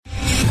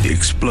The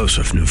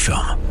explosive new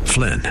film,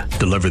 Flynn,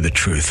 deliver the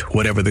truth,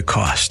 whatever the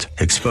cost,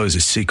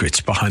 exposes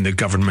secrets behind the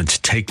government's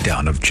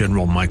takedown of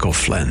General Michael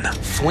Flynn.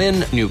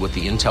 Flynn knew what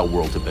the intel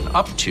world had been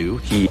up to.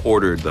 He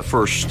ordered the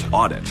first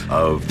audit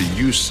of the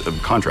use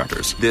of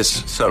contractors.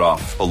 This set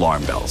off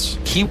alarm bells.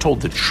 He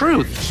told the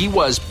truth. He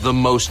was the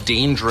most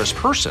dangerous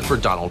person for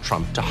Donald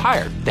Trump to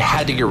hire. They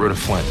had to get rid of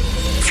Flynn.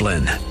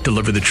 Flynn,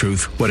 deliver the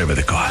truth, whatever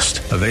the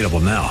cost. Available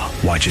now.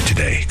 Watch it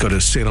today. Go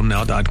to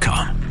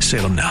salemnow.com.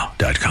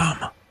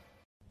 salemnow.com.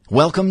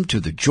 Welcome to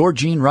the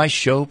Georgene Rice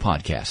Show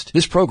podcast.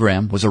 This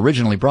program was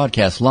originally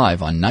broadcast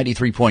live on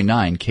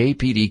 93.9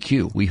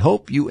 KPDQ. We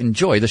hope you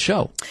enjoy the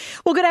show.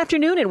 Well, good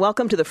afternoon and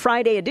welcome to the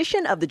Friday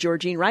edition of the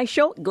Georgene Rice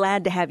Show.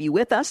 Glad to have you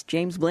with us.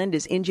 James Blend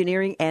is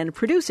engineering and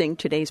producing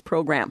today's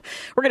program.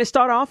 We're going to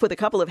start off with a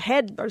couple of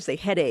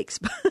headaches.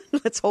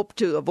 Let's hope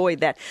to avoid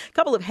that. A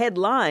couple of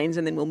headlines,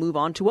 and then we'll move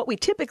on to what we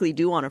typically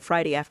do on a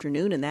Friday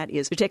afternoon, and that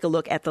is to take a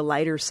look at the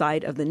lighter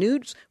side of the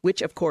news,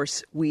 which, of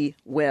course, we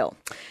will.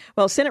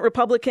 Well, Senate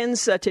Republicans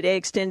today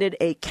extended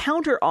a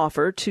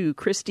counteroffer to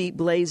Christy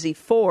Blasey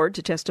Ford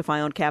to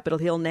testify on Capitol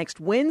Hill next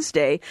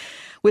Wednesday,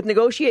 with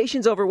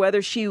negotiations over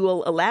whether she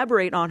will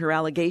elaborate on her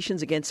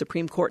allegations against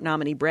Supreme Court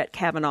nominee Brett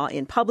Kavanaugh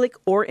in public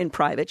or in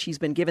private. She's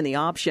been given the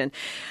option.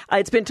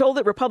 It's been told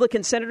that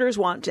Republican senators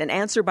want an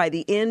answer by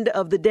the end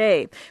of the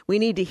day. We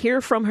need to hear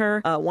from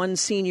her. One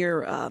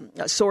senior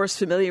source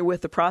familiar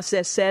with the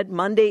process said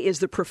Monday is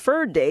the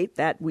preferred date.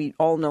 That we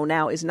all know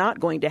now is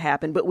not going to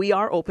happen, but we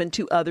are open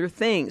to other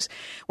things.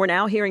 We're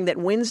now hearing that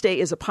Wednesday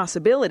is a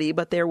possibility,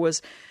 but there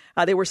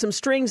were some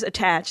strings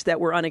attached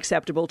that were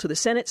unacceptable to the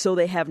Senate, so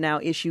they have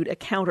now issued a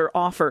counter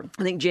offer.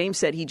 I think James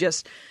said he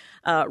just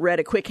read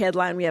a quick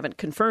headline we haven't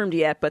confirmed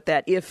yet, but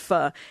that if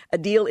a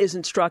deal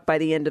isn't struck by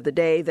the end of the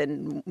day,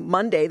 then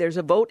Monday there's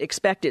a vote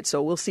expected.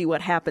 So we'll see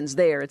what happens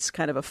there. It's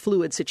kind of a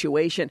fluid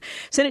situation.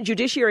 Senate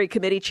Judiciary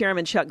Committee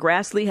Chairman Chuck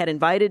Grassley had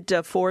invited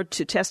Ford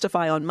to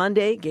testify on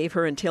Monday, gave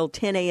her until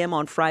 10 a.m.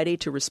 on Friday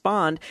to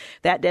respond.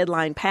 That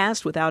deadline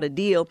passed without a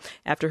deal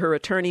after her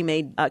attorney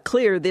made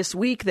clear this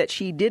week that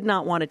she did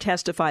not want to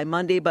testify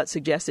Monday, but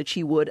suggested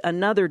she would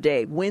another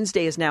day.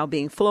 Wednesday is now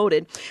being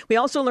floated. We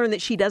also learned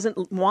that she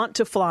doesn't want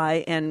to fly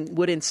and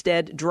would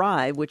instead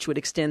drive, which would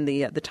extend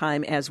the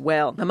time as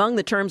well. Among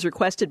the terms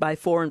requested by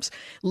Ford's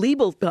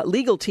legal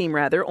team,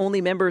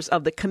 only members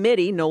of the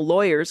committee, no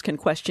lawyers, can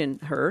question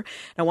her.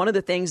 Now, one of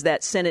the things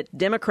that Senate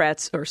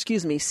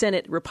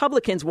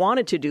Republicans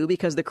wanted to do,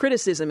 because the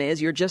criticism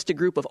is you're just a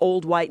group of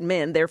old white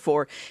men,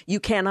 therefore you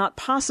cannot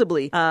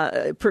possibly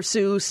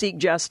seek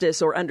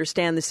justice or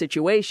understand the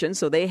situation.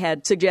 So they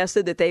had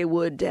suggested that they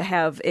would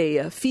have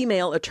a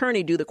female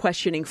attorney do the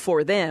questioning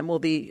for them. Well,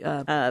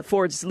 the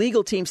Ford's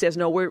legal team says,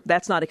 no,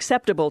 that's not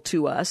acceptable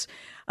to us.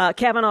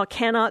 Kavanaugh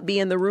cannot be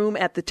in the room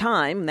at the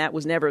time. That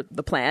was never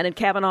the plan. And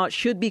Kavanaugh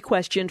should be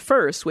questioned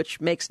first, which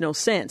makes no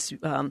sense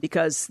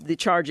because the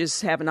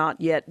charges have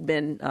not yet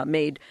been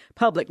made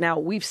public. Now,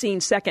 we've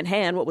seen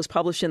secondhand what was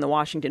published in the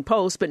Washington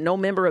Post, but no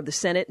member of the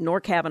Senate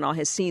nor Kavanaugh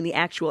has seen the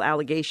actual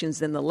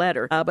allegations in the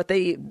letter. But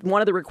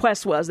one of the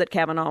requests was that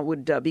Kavanaugh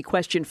would be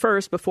questioned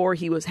first before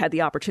he had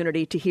the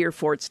opportunity to hear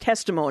Ford's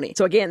testimony.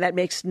 So again, that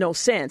makes no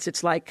sense.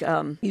 It's like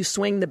you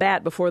swing the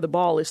bat before the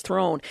ball is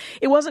thrown.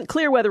 It wasn't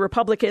clear whether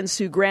Republicans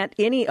who grant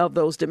any of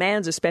those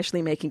demands,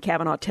 especially making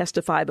Kavanaugh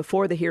testify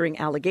before the hearing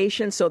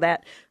allegations, so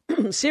that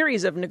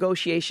series of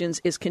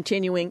negotiations is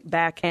continuing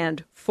back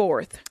and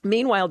forth.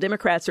 Meanwhile,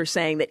 Democrats are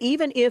saying that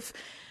even if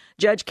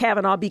Judge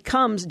Kavanaugh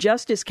becomes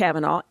Justice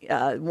Kavanaugh,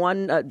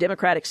 one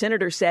Democratic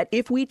senator said,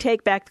 if we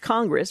take back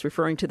Congress,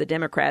 referring to the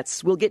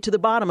Democrats, we'll get to the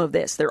bottom of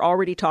this. They're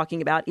already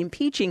talking about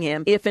impeaching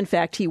him if, in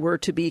fact, he were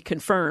to be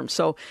confirmed.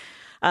 So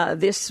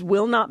this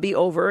will not be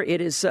over.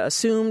 It is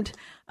assumed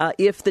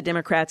if the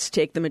Democrats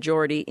take the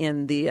majority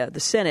in the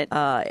Senate,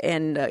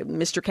 and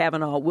Mr.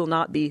 Kavanaugh will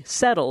not be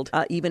settled,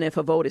 even if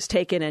a vote is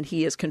taken and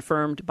he is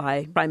confirmed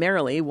by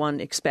primarily, one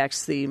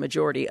expects, the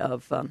majority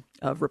of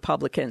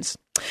Republicans.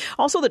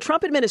 Also, the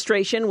Trump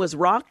administration was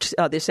rocked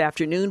this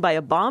afternoon by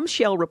a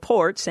bombshell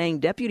report saying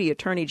Deputy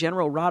Attorney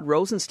General Rod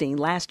Rosenstein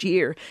last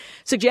year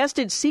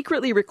suggested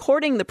secretly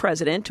recording the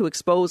president to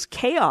expose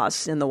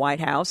chaos in the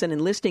White House and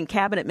enlisting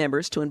cabinet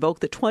members to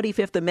invoke the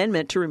 25th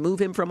Amendment to remove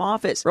him from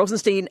office.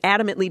 Rosenstein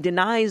adamantly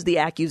denies the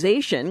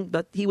accusation,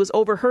 but he was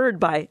overheard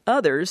by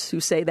others who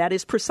say that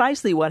is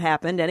precisely what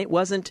happened and it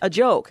wasn't a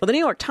joke. Well, the New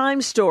York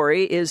Times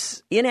story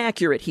is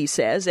inaccurate, he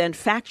says, and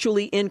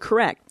factually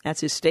incorrect.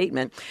 That's his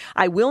statement.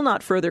 I will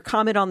not further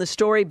comment on the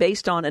story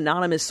based on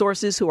anonymous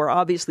sources who are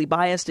obviously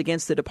biased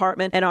against the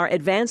department and are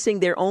advancing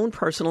their own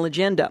personal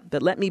agenda.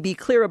 But let me be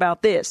clear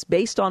about this.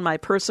 Based on my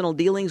personal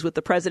dealings with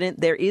the president,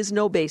 there is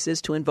no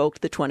basis to invoke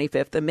the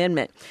 25th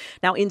Amendment.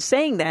 Now, in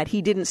saying that,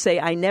 he didn't say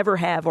I never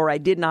have or I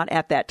did not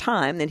at that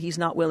time, and he's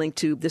not willing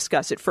to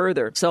discuss it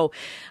further. So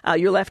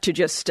you're left to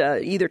just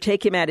either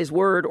take him at his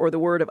word or the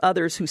word of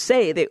others who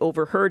say they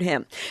overheard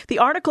him. The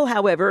article,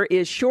 however,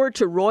 is sure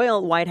to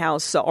roil White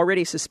House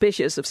already suspicious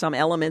suspicious of some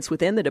elements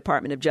within the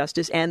Department of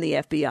Justice and the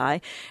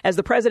FBI, as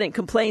the president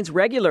complains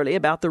regularly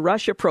about the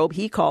Russia probe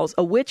he calls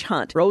a witch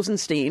hunt.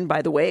 Rosenstein,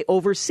 by the way,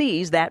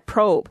 oversees that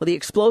probe. Well, the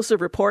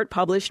explosive report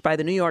published by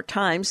the New York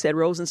Times said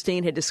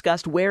Rosenstein had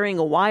discussed wearing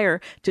a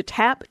wire to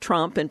tap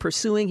Trump and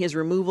pursuing his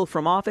removal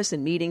from office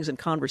in meetings and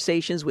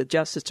conversations with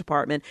Justice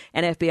Department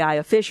and FBI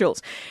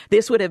officials.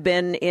 This would have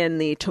been in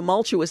the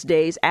tumultuous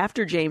days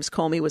after James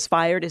Comey was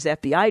fired as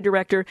FBI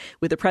director,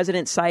 with the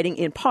president citing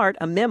in part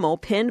a memo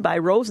penned by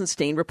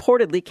Rosenstein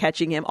reportedly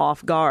catching him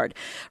off guard.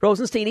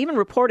 Rosenstein even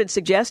reported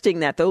suggesting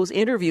that those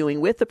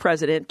interviewing with the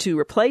president to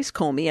replace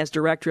Comey as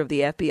director of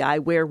the FBI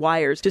wear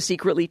wires to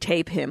secretly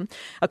tape him.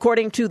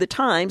 According to the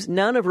Times,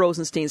 none of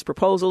Rosenstein's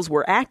proposals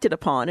were acted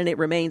upon, and it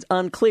remains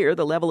unclear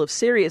the level of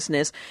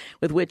seriousness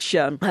with which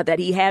that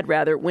he had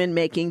when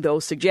making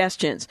those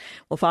suggestions.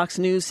 Well, Fox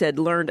News had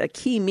learned a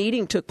key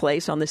meeting took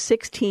place on the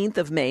 16th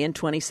of May in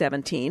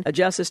 2017, at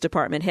Justice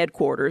Department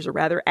headquarters, or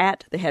rather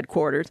at the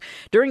headquarters.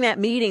 During that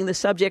meeting, the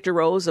subject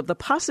arose of the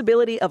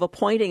possibility of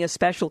appointing a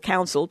special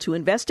counsel to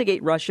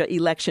investigate Russia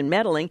election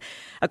meddling,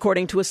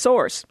 according to a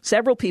source.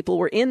 Several people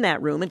were in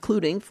that room,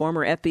 including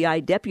former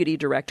FBI Deputy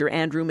Director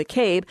Andrew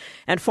McCabe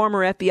and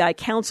former FBI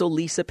counsel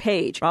Lisa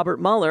Page. Robert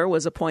Mueller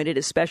was appointed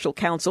as special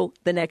counsel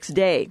the next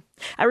day.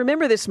 I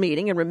remember this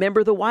meeting and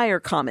remember the wire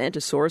comment,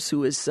 a source who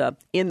was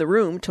in the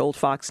room told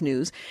Fox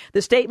News.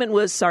 The statement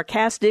was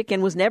sarcastic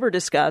and was never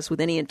discussed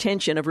with any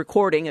intention of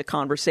recording a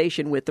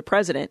conversation with the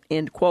president,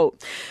 end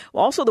quote.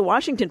 Also, the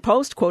Washington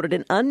Post quoted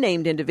an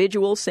unnamed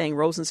individual saying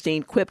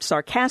Rosenstein quipped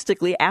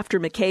sarcastically after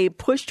McCabe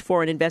pushed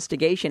for an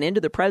investigation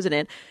into the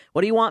president.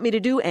 "What do you want me to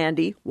do,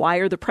 Andy?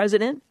 Wire the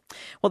president?"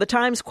 Well, the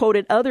Times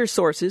quoted other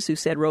sources who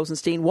said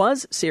Rosenstein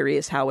was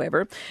serious,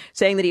 however,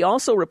 saying that he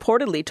also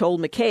reportedly told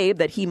McCabe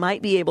that he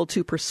might be able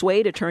to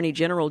persuade Attorney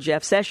General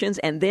Jeff Sessions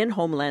and then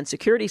Homeland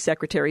Security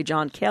Secretary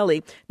John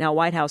Kelly, now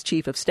White House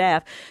Chief of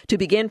Staff, to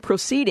begin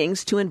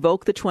proceedings to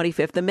invoke the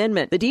 25th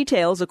Amendment. The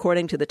details,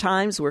 according to the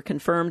Times, were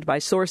confirmed by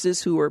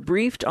sources who were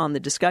briefed on the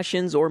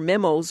discussions or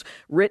memos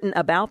written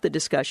about the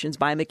discussions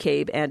by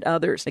McCabe and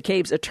others.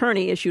 McCabe's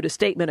attorney issued a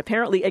statement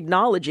apparently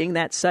acknowledging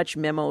that such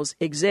memos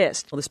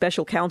exist. Well, the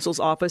special counsel's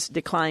office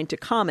declined to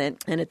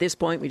comment, and at this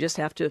point we just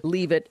have to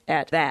leave it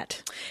at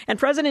that. And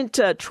President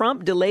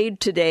Trump delayed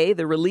today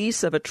the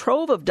release of a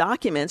trove of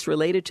documents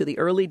related to the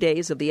early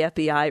days of the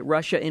FBI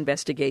Russia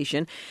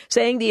investigation,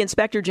 saying the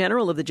Inspector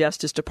General of the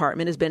Justice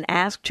Department has been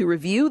asked to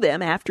review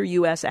them after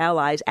U.S.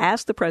 allies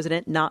asked the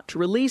president not to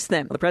release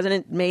them. The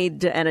president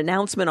made an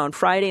announcement on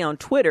Friday on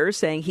Twitter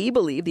saying he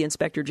believed the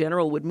Inspector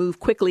General would move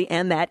quickly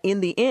and that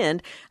in the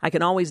end, I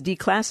can always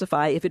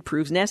declassify if it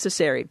proves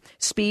necessary.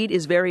 Speed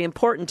is very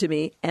important to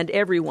me and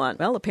everyone.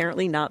 Well,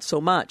 apparently not so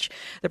much.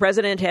 The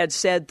president had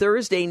said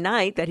Thursday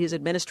night that his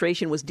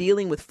administration was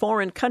dealing with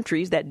foreign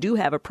countries that do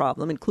have a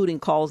problem, including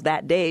calls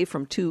that day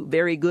from two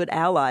very good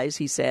allies,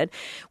 he said.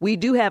 We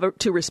do have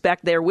to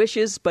respect their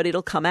wishes, but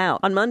it'll come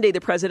out. On Monday,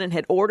 the president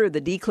had ordered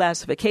the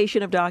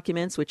declassification of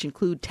documents, which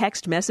include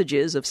text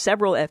messages of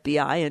several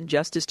FBI and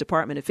Justice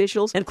Department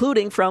officials,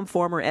 including from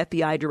former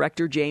FBI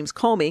Director James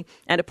Comey,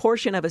 and a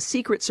portion of a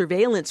secret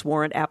surveillance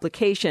warrant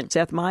application.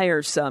 Seth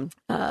Meyers,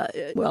 I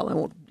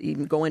won't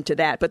even go into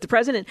that. But the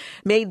president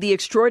made the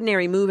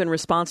extraordinary move in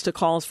response to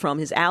calls from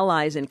his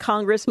allies in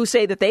Congress who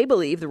say that they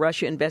believe the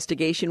Russia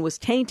investigation was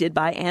tainted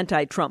by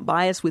anti-Trump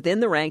bias within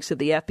the ranks of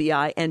the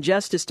FBI and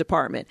Justice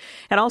Department.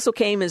 It also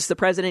came as the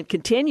president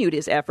continued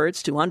his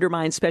efforts to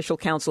undermine special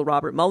counsel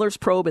Robert Mueller's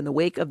probe in the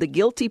wake of the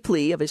guilty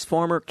plea of his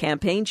former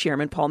campaign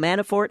chairman Paul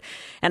Manafort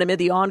and amid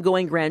the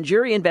ongoing grand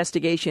jury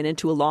investigation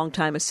into a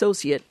longtime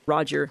associate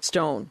Roger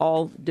Stone.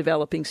 All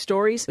developing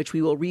stories which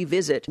we will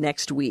revisit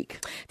next week.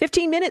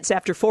 15 minutes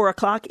after 4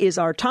 o'clock is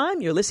our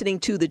time. You're listening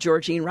to The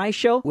Georgene Rice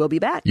Show. We'll be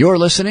back. You're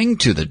listening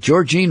to The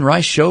Georgene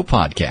Rice Show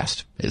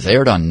podcast. It's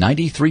aired on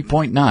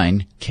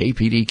 93.9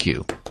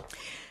 KPDQ.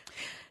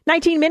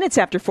 19 minutes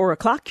after 4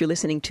 o'clock, you're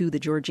listening to The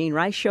Georgene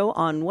Rice Show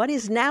on what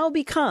is now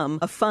become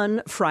a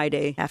fun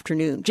Friday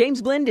afternoon.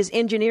 James Blend is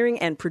engineering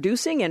and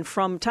producing, and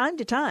from time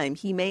to time,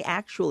 he may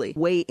actually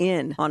weigh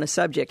in on a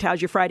subject.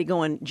 How's your Friday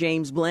going,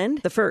 James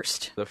Blend? The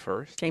first. The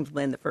first? James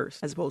Blend the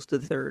first, as opposed to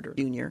the third or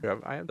junior.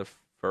 I am the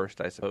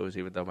first, I suppose,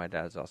 even though my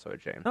dad's also a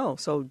James. Oh,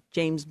 so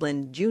James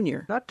Blend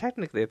Jr. Not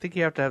technically. I think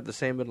you have to have the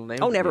same middle name.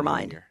 Oh, never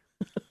mind.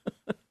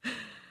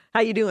 How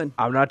you doing?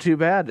 I'm not too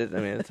bad.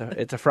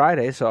 It's a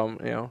Friday, so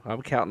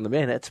I'm counting the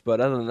minutes. But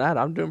other than that,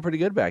 I'm doing pretty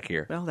good back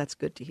here. Well, that's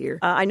good to hear.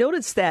 I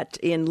noticed that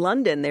in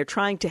London, they're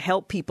trying to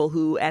help people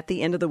who, at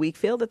the end of the week,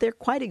 feel that they're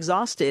quite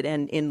exhausted.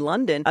 And in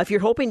London, if you're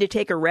hoping to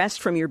take a rest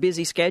from your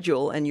busy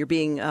schedule and you're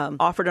being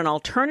offered an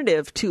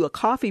alternative to a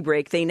coffee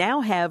break, they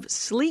now have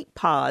sleep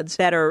pods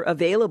that are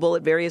available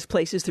at various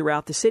places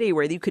throughout the city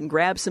where you can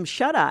grab some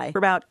shut-eye for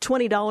about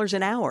 $20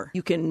 an hour.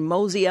 You can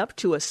mosey up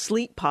to a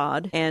sleep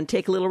pod and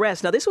take a little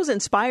rest. Now, this was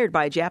inspired inspired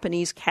by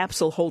Japanese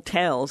capsule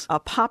hotels.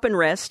 Pop and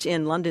Rest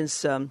in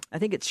London's, I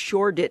think it's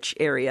Shoreditch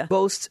area,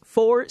 boasts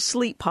 4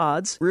 sleep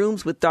pods,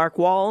 rooms with dark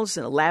walls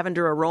and a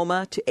lavender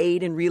aroma to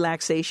aid in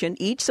relaxation,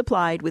 each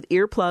supplied with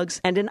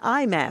earplugs and an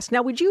eye mask.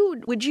 Now, would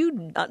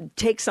you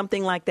take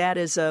something like that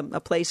as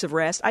a place of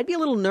rest? I'd be a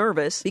little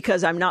nervous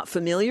because I'm not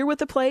familiar with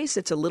the place.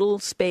 It's a little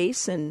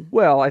space, and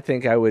well, I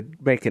think I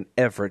would make an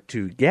effort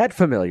to get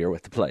familiar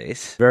with the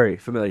place, very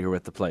familiar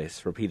with the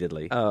place,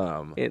 repeatedly.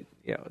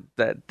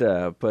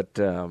 But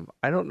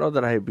I don't know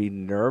that I'd be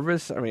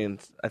nervous. I mean,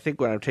 I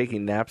think when I'm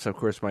taking naps, of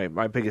course,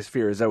 my biggest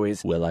fear is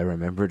always, will I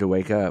remember to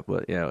wake up?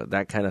 Well,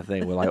 that kind of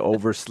thing. Will I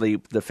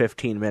oversleep the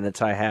 15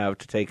 minutes I have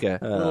to take a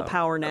little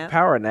power nap?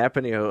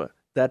 And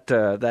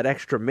that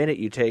extra minute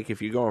you take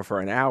if you're going for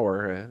an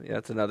hour,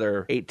 that's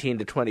another 18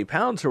 to 20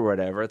 pounds or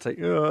whatever. It's like,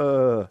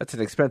 that's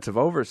an expensive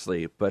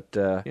oversleep. But,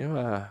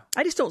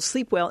 I just don't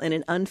sleep well in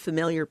an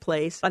unfamiliar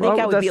place. I think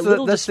I would be a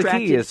little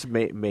distracted. That's the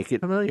key, is make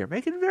it familiar.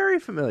 Make it very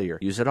familiar.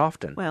 Use it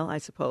often. Well, I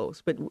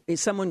suppose. But is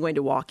someone going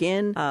to walk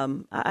in?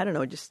 I don't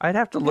know. I'd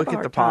have to look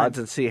at the pods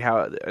and see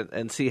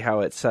how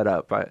it's set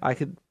up. I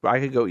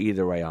could go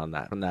either way on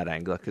that, from that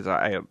angle, because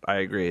I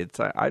agree.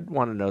 I'd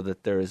want to know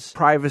that there's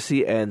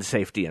privacy and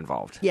safety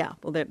involved. Yeah,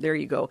 well, there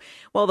you go.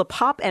 Well, the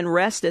Pop and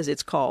Rest, as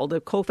it's called,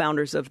 the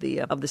co-founders of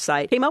the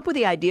site, came up with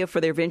the idea for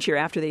their venture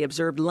after they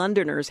observed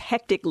Londoners'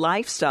 hectic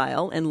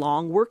lifestyle and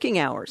long working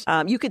hours.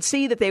 You could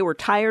see that they were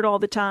tired all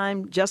the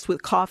time. Just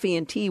with coffee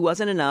and tea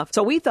wasn't enough.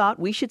 So we thought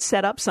we should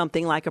set up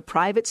something like a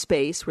private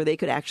space where they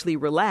could actually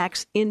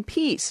relax in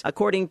peace.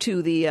 According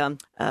to the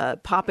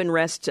Pop and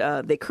Rest,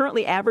 they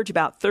currently average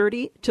about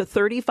 30 to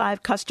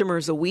 35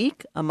 customers a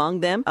week, among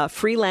them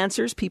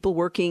freelancers, people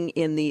working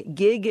in the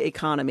gig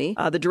economy.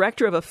 The director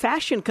of a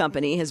fashion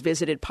company has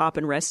visited Pop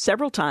and Rest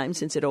several times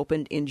since it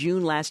opened in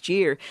June last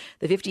year.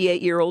 The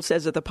 58-year-old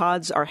says that the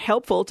pods are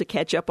helpful to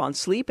catch up on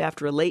sleep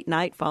after a late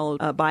night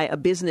followed by a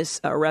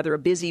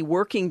busy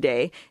working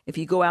day. If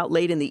you go out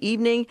late in the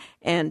evening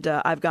and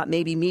I've got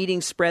maybe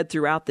meetings spread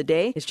throughout the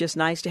day, it's just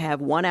nice to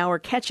have 1 hour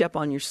catch up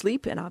on your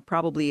sleep, and I'll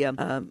probably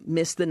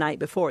miss the night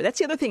before. That's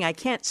the other thing. I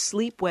can't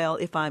sleep well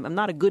if I'm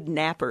not a good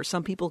napper.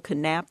 Some people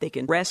can nap. They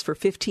can rest for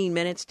 15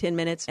 minutes, 10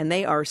 minutes, and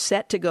they are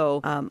set to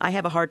go. I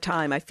have a hard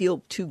time. I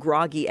feel too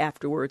groggy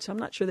afterwards. I'm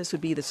not sure this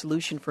would be the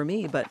solution for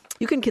me, but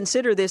you can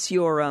consider this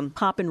your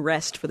Pop and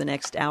Rest for the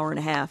next hour and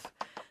a half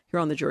here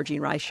on the Georgine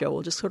Rice Show.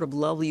 We'll just sort of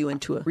lull you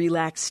into a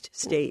relaxed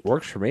state.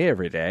 Works for me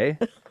every day.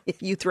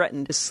 You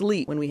threatened to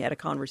sleep when we had a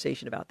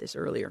conversation about this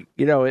earlier.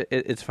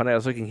 It's funny. I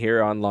was looking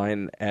here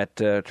online at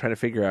trying to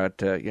figure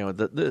out,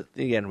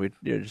 again, we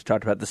just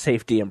talked about the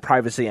safety and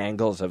privacy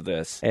angles of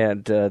this.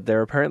 And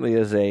there apparently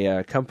is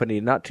a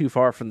company not too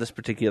far from this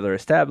particular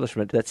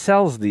establishment that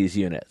sells these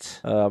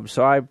units.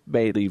 So I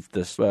may leave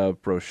this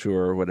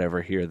brochure or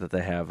whatever here that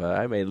they have.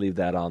 I may leave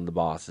that on the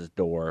boss's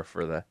door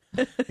for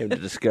him to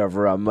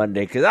discover on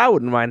Monday, because I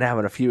wouldn't mind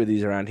having a few of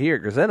these around here,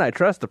 because then I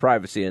trust the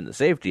privacy and the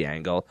safety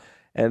angle.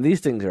 And these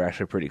things are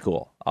actually pretty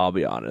cool. I'll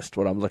be honest.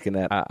 What I'm looking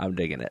at, I'm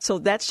digging it. So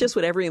that's just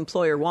what every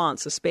employer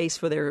wants, a space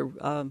for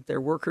their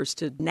workers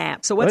to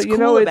nap. So what's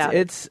cool about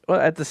it? Well,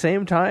 at the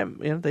same time,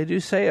 they do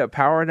say a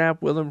power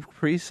nap will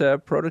increase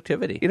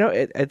productivity.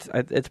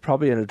 It's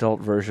probably an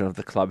adult version of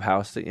the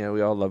clubhouse that we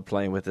all love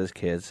playing with as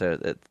kids.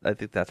 So I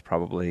think that's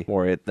probably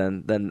more it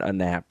than a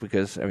nap,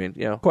 because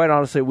quite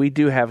honestly, we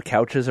do have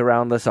couches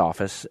around this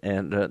office,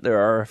 and there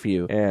are a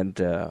few,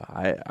 and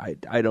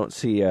I don't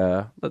see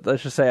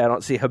let's just say I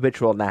don't see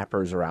habitual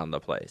nappers around the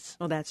place.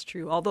 Well, that's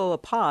true. Although a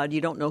pod,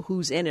 you don't know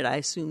who's in it. I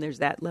assume there's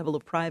that level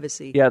of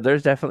privacy. Yeah,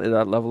 there's definitely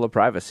that level of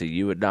privacy.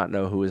 You would not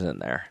know who is in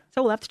there.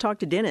 So we'll have to talk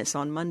to Dennis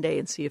on Monday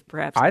and see if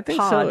perhaps I think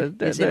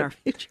pod is in our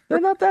future. They're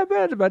not that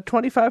bad, about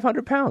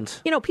 2,500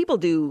 pounds. People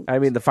do... I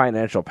mean, the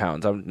financial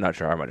pounds, I'm not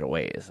sure how much it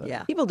weighs.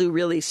 Yeah, people do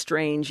really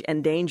strange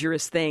and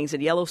dangerous things at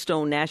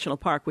Yellowstone National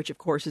Park, which of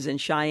course is in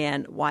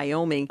Cheyenne,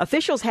 Wyoming.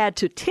 Officials had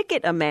to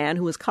ticket a man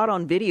who was caught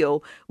on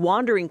video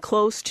wandering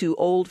close to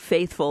Old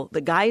Faithful,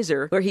 the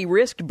geyser, where he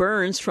risked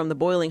burns from the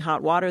boiling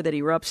hot water that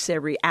erupts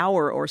every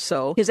hour or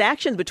so. His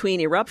actions between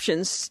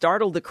eruptions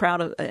startled the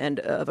crowd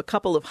of a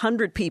couple of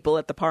hundred people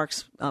at the park's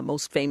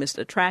most famous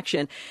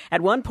attraction.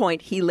 At one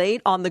point, he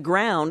laid on the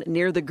ground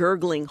near the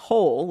gurgling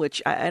hole,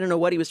 which I don't know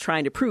what he was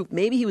trying to prove.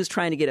 Maybe he was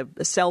trying to get a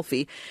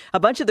selfie. A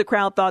bunch of the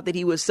crowd thought that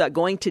he was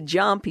going to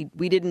jump.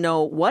 We didn't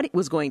know what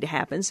was going to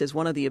happen, says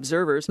one of the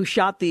observers who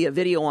shot the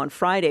video on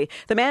Friday.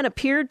 The man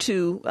appeared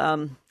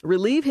to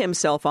relieve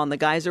himself on the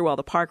geyser while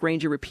the park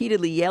ranger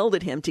repeatedly yelled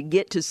at him to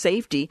get to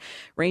safety.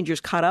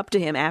 Rangers caught up to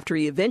him after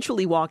he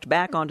eventually walked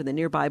back onto the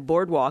nearby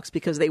boardwalks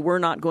because they were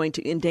not going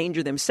to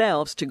endanger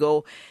themselves to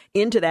go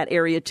into that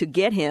area to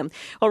get him.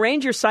 Well,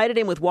 rangers cited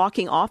him with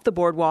walking off the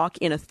boardwalk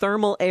in a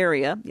thermal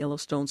area.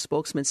 Yellowstone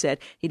spokesman said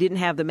he didn't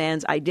have the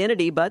man's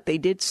identity, but they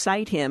did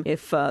cite him.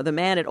 If the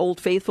man at Old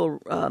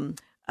Faithful...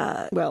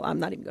 well, I'm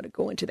not even going to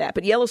go into that.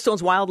 But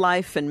Yellowstone's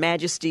Wildlife and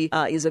Majesty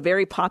is a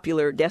very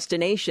popular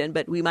destination.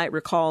 But we might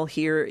recall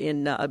here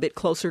in a bit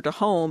closer to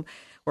home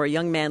where a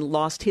young man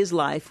lost his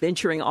life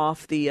venturing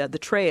off the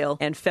trail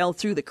and fell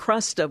through the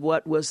crust of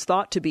what was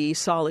thought to be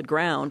solid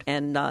ground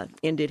and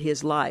ended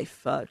his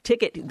life.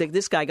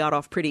 This guy got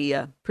off pretty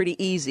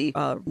easy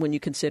when you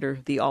consider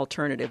the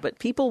alternative. But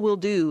people will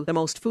do the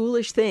most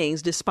foolish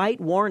things despite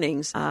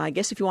warnings. I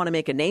guess if you want to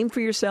make a name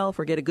for yourself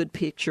or get a good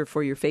picture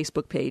for your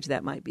Facebook page,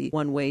 that might be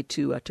one way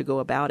to go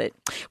about it.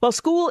 Well,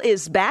 school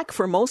is back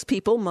for most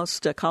people.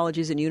 Most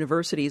colleges and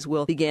universities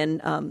will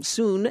begin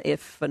soon,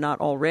 if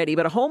not already.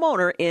 But a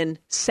homeowner in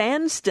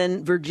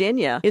Sandston,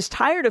 Virginia, is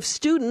tired of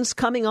students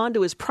coming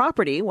onto his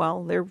property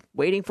while they're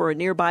waiting for a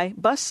nearby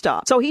bus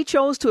stop. So he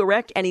chose to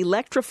erect an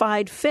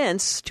electrified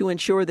fence to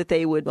ensure that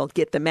they would,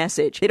 get the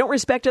message. They don't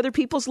respect other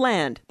people's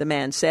land, the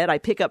man said. I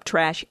pick up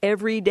trash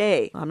every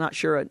day. I'm not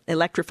sure an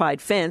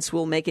electrified fence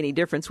will make any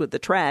difference with the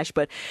trash,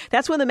 but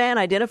that's when the man,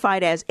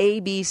 identified as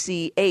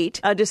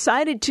ABC8,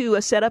 decided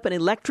to set up an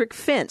electric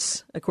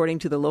fence, according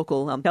to the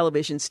local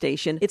television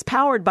station. It's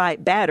powered by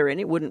battery, and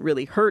it wouldn't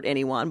really hurt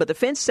anyone, but the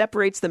fence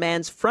separates the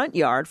man's front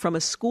yard from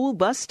a school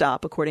bus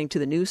stop, according to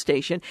the news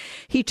station.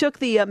 He took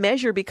the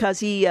measure because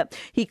he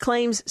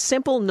claims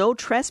simple no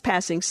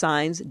trespassing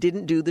signs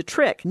didn't do the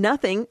trick.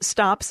 Nothing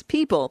stops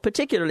people,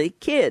 particularly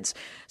kids.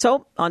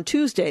 So on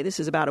Tuesday, this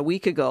is about a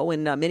week ago,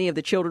 when many of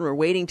the children were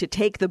waiting to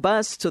take the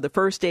bus to the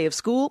first day of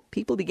school,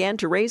 people began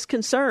to raise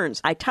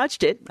concerns. I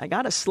touched it. I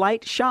got a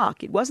slight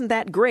shock. It wasn't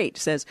that great,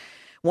 says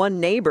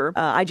one neighbor.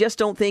 I just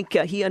don't think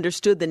he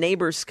understood the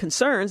neighbor's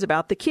concerns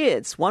about the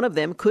kids. One of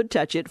them could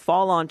touch it,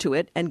 fall onto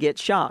it, and get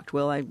shocked.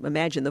 Well, I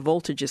imagine the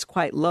voltage is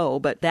quite low,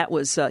 but that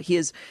was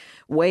his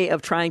way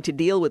of trying to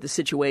deal with the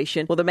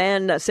situation. Well, the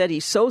man said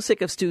he's so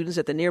sick of students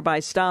at the nearby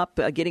stop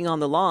getting on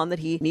the lawn that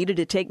he needed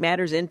to take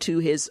matters into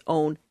his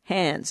own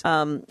hands.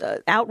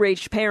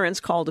 Outraged parents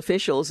called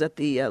officials at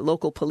the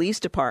local police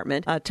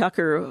department.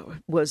 Tucker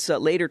was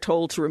later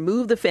told to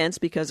remove the fence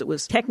because it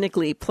was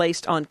technically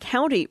placed on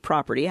county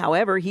property.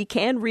 However, he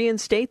can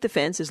reinstate the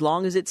fence as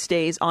long as it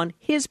stays on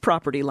his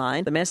property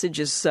line. The message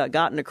has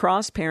gotten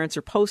across. Parents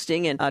are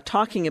posting and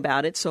talking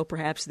about it, so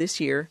perhaps this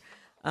year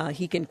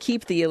he can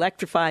keep the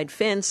electrified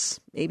fence,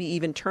 maybe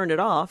even turn it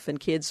off, and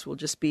kids will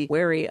just be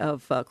wary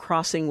of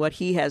crossing what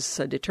he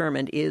has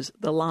determined is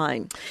the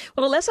line.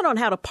 Well, a lesson on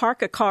how to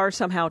park a car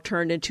somehow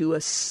turned into a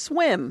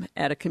swim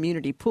at a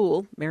community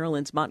pool.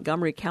 Maryland's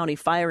Montgomery County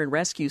Fire and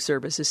Rescue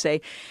Services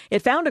say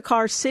it found a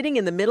car sitting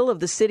in the middle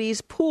of the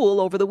city's pool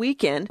over the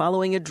weekend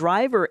following a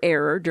driver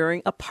error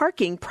during a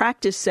parking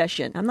practice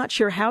session. I'm not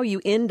sure how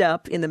you end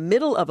up in the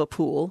middle of a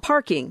pool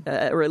parking,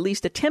 or at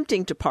least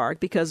attempting to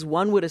park, because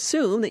one would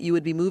assume that you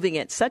would be moving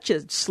at such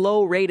a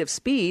slow rate of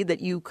speed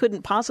that you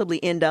couldn't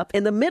possibly end up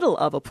in the middle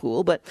of a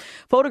pool. But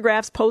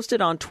photographs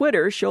posted on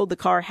Twitter showed the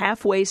car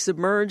halfway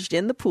submerged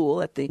in the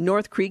pool at the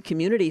North Creek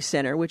Community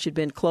Center, which had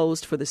been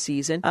closed for the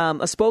season.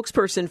 A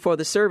spokesperson for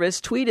the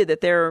service tweeted that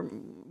there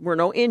were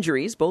no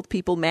injuries. Both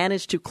people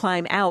managed to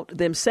climb out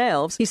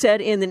themselves. He said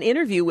in an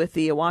interview with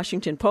the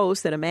Washington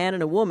Post that a man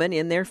and a woman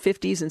in their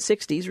 50s and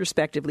 60s,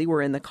 respectively,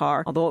 were in the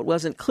car, although it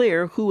wasn't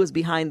clear who was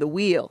behind the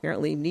wheel.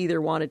 Apparently,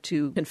 neither wanted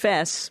to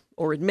confess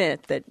or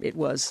admit that it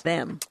was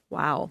them.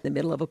 Wow, in the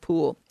middle of a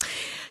pool.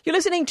 You're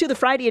listening to the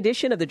Friday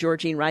edition of the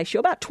Georgene Rice Show,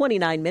 about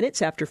 29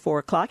 minutes after 4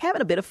 o'clock,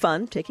 having a bit of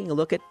fun, taking a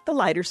look at the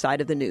lighter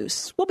side of the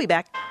news. We'll be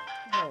back.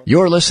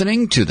 You're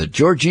listening to the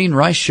Georgene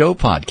Rice Show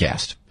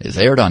podcast. It's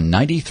aired on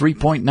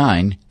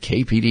 93.9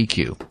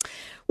 KPDQ.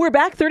 We're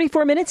back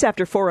 34 minutes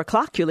after 4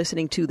 o'clock. You're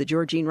listening to the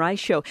Georgene Rice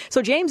Show.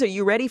 So, James, are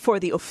you ready for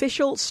the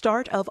official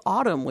start of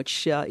autumn,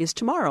 which is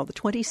tomorrow, the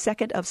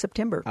 22nd of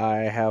September? I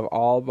have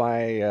all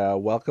my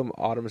welcome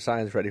autumn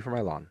signs ready for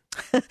my lawn.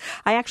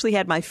 I actually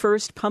had my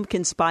first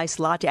pumpkin spice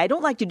latte. I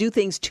don't like to do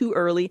things too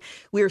early.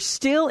 We're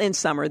still in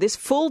summer. This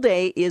full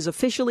day is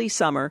officially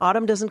summer.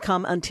 Autumn doesn't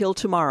come until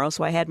tomorrow,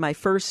 so I had my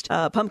first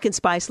pumpkin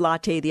spice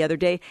latte the other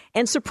day.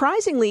 And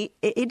surprisingly,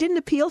 it didn't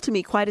appeal to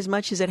me quite as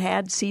much as it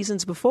had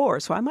seasons before,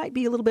 so I might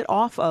be a little bit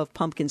off of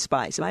pumpkin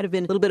spice. It might have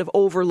been a little bit of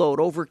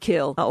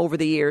overkill over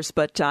the years,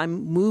 but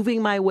I'm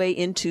moving my way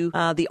into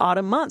the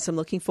autumn months. I'm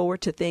looking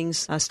forward to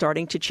things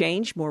starting to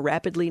change more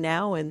rapidly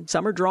now and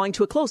summer drawing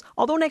to a close.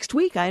 Although next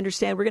week, I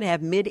understand we're going to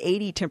have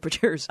mid-80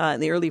 temperatures in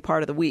the early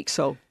part of the week,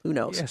 so who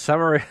knows? Yeah,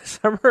 summer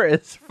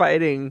is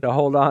fighting to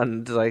hold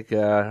on. It's like,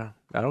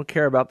 I don't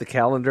care about the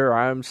calendar.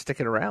 I'm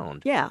sticking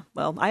around. Yeah,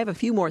 well, I have a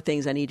few more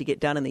things I need to get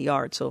done in the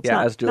yard, so it's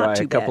as do I.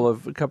 A couple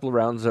of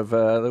rounds of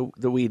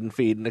the weed and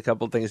feed, and a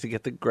couple of things to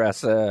get the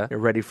grass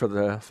ready for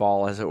the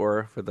fall, as it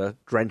were, for the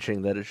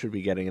drenching that it should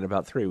be getting in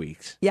about 3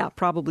 weeks. Yeah,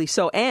 probably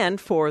so, and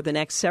for the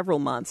next several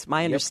months.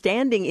 My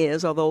understanding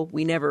is, although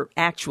we never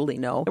actually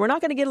know, we're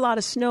not going to get a lot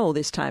of snow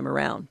this time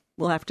around.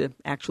 We'll have to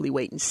actually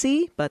wait and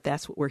see, but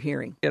that's what we're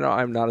hearing. You know,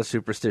 I'm not a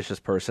superstitious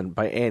person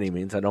by any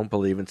means. I don't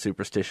believe in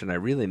superstition. I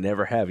really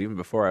never have. Even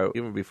before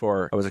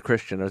I was a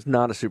Christian, I was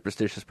not a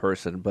superstitious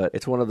person. But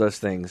it's one of those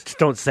things. Just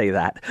don't say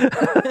that.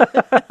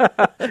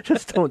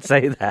 Just don't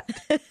say that.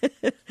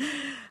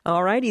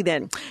 All righty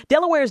then.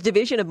 Delaware's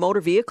Division of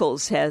Motor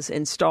Vehicles has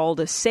installed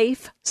a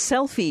safe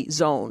selfie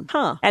zone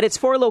at its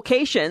 4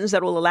 locations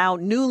that will allow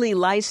newly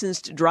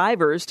licensed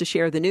drivers to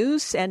share the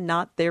news and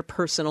not their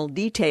personal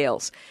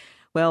details.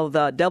 Well,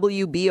 the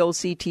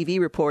WBOC-TV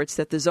reports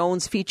that the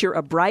zones feature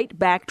a bright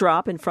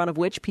backdrop in front of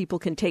which people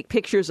can take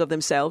pictures of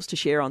themselves to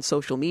share on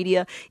social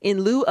media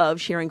in lieu of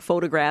sharing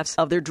photographs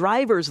of their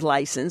driver's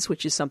license,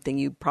 which is something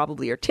you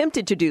probably are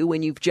tempted to do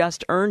when you've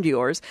just earned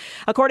yours.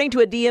 According to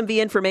a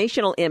DMV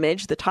informational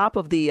image, the top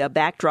of the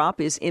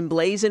backdrop is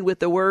emblazoned with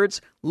the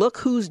words, "Look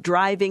who's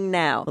driving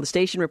now." Well, the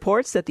station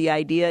reports that the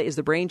idea is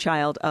the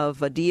brainchild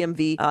of a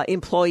DMV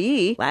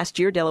employee. Last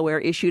year, Delaware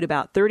issued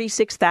about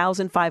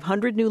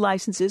 36,500 new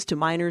licenses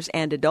to minors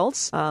and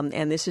adults.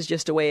 And this is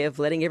just a way of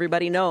letting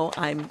everybody know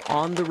I'm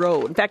on the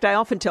road. In fact, I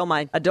often tell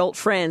my adult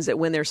friends that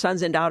when their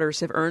sons and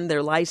daughters have earned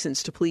their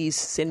license to please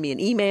send me an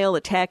email,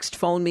 a text,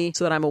 phone me,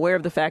 so that I'm aware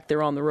of the fact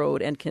they're on the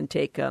road and can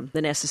take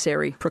the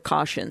necessary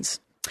precautions.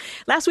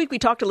 Last week, we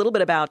talked a little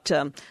bit about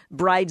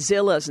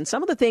bridezillas and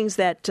some of the things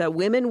that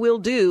women will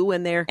do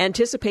when they're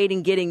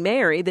anticipating getting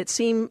married that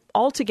seem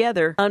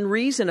altogether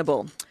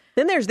unreasonable.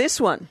 Then there's this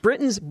one,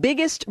 Britain's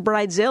biggest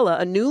bridezilla,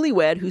 a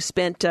newlywed who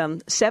spent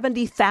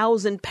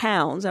 70,000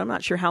 pounds. I'm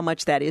not sure how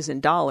much that is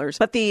in dollars,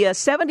 but the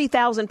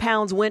 70,000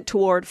 pounds went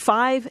toward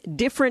 5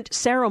 different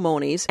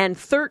ceremonies and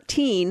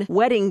 13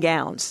 wedding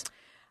gowns.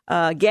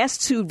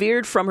 Guests who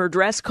veered from her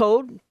dress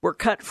code were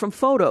cut from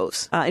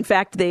photos. In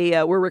fact,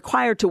 they were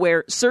required to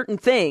wear certain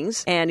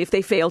things, and if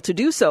they failed to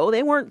do so,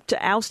 they weren't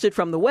ousted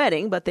from the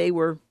wedding, but they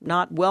were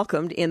not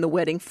welcomed in the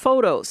wedding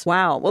photos.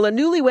 Wow. Well, a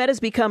newlywed has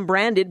become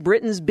branded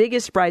Britain's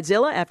biggest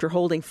bridezilla after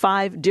holding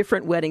 5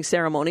 different wedding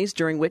ceremonies,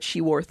 during which she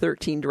wore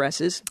 13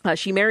 dresses.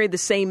 She married the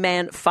same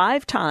man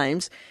 5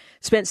 times,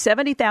 spent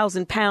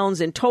 70,000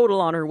 pounds in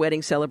total on her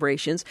wedding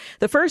celebrations.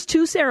 The first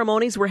 2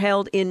 ceremonies were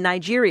held in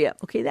Nigeria.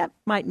 Okay, that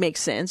might make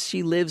sense.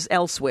 She lives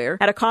elsewhere.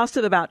 At a cost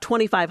of about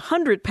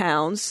 2,500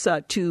 pounds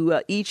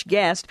to each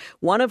guest,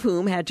 one of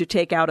whom had to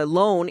take out a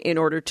loan in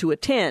order to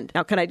attend.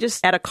 Now,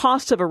 at a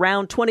cost of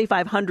around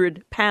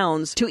 2,500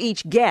 pounds to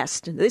each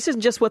guest, this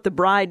isn't just what the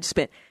bride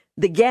spent.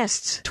 The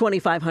guests,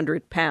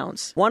 2,500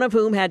 pounds, one of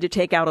whom had to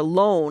take out a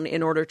loan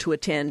in order to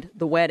attend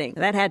the wedding.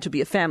 That had to be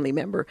a family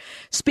member.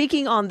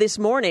 Speaking on This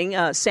Morning,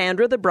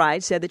 Sandra, the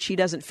bride, said that she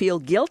doesn't feel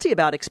guilty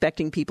about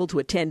expecting people to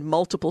attend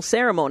multiple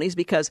ceremonies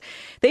because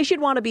they should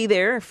want to be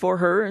there for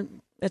her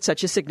at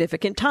such a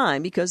significant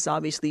time because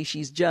obviously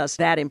she's just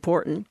that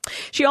important.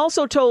 She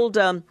also told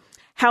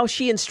how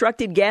she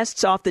instructed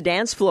guests off the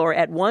dance floor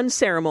at one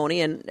ceremony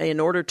in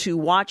order to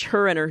watch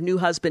her and her new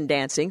husband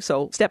dancing.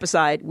 So step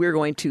aside, we're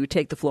going to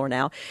take the floor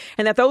now.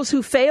 And that those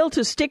who failed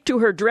to stick to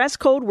her dress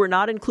code were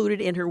not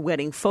included in her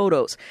wedding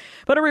photos.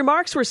 But her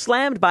remarks were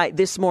slammed by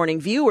This Morning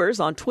viewers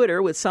on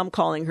Twitter, with some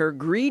calling her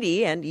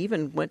greedy and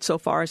even went so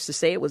far as to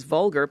say it was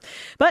vulgar.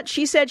 But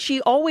she said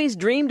she always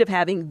dreamed of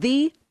having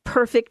the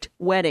perfect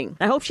wedding.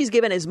 I hope she's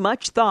given as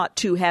much thought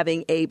to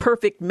having a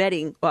perfect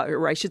wedding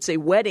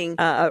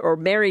or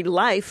married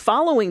life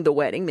following the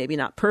wedding. Maybe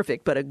not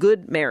perfect, but a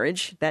good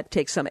marriage. That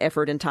takes some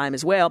effort and time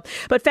as well.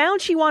 But found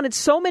she wanted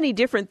so many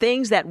different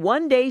things that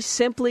one day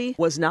simply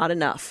was not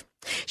enough.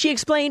 She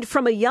explained,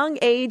 from a young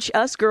age,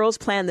 us girls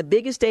planned the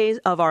biggest days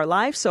of our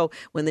life. So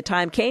when the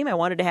time came, I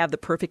wanted to have the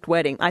perfect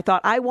wedding. I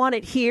thought, I want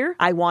it here,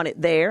 I want it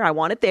there,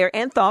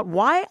 and thought,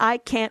 why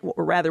can't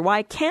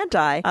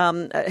I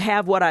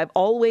have what I've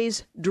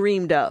always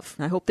dreamed of?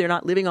 I hope they're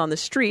not living on the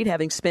street,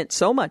 having spent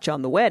so much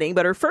on the wedding.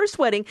 But her first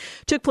wedding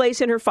took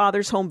place in her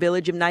father's home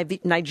village of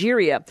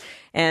Nigeria.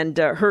 And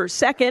her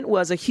second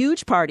was a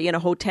huge party in a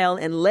hotel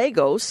in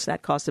Lagos.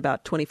 That cost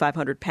about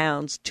 2,500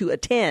 pounds to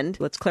attend.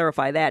 Let's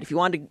clarify that. If you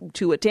wanted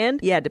to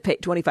attend, you had to pay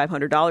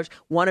 $2,500.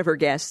 One of her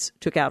guests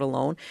took out a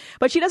loan.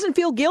 But she doesn't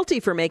feel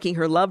guilty for making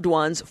her loved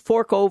ones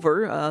fork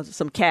over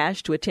some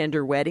cash to attend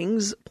her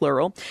weddings,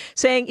 plural,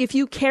 saying, if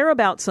you care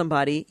about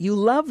somebody, you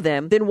love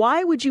them, then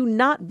why would you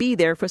not be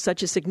there for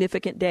such a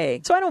significant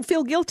day? So I don't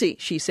feel guilty,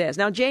 she says.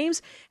 Now,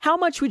 James, how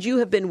much would you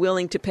have been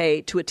willing to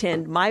pay to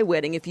attend my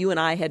wedding if you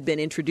and I had been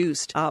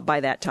introduced by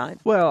that time?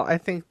 Well, I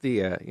think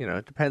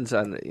it depends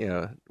on,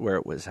 where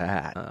it was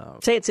at.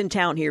 Say it's in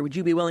town here. Would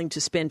you be willing to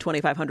spend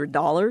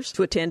 $2,500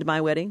 to attend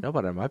my wedding? No,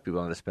 but I might be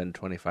willing to spend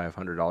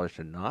 $2,500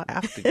 to not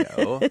have to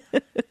go.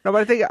 No, but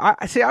I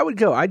think, I would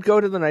go. I'd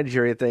go to the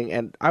Nigeria thing,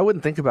 and I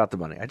wouldn't think about the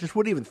money. I just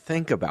wouldn't even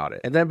think about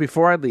it. And then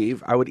before I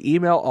leave, I would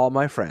email all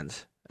my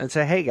friends and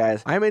say, hey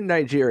guys, I'm in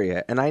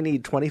Nigeria and I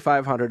need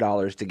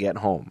 $2,500 to get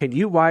home. Can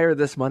you wire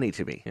this money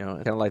to me?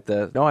 Kind of like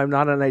no, I'm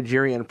not a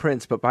Nigerian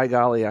prince, but by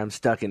golly, I'm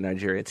stuck in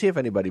Nigeria. And see if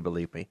anybody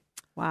believed me.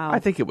 Wow. I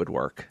think it would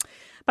work.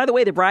 By the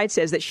way, the bride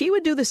says that she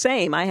would do the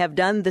same. I have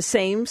done the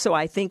same, so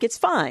I think it's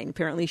fine.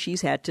 Apparently,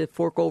 she's had to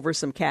fork over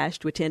some cash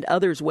to attend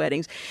others'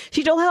 weddings.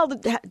 She told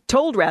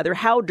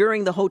how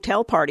during the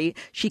hotel party,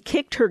 she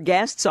kicked her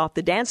guests off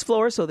the dance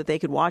floor so that they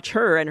could watch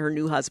her and her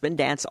new husband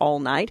dance all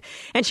night.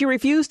 And she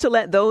refused to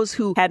let those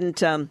who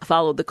hadn't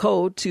followed the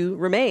code to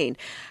remain.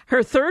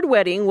 Her third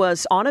wedding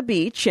was on a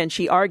beach, and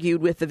she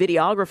argued with the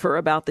videographer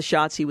about the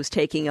shots he was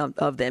taking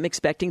of them,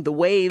 expecting the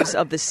waves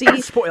of the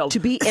sea to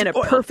be in a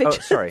perfect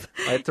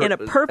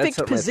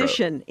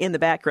position in the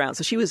background.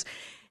 So she was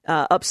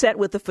upset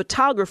with the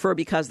photographer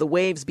because the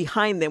waves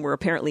behind them were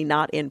apparently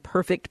not in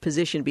perfect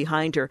position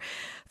behind her.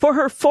 For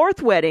her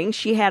fourth wedding,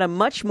 she had a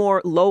much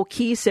more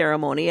low-key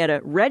ceremony at a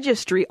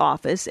registry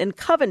office in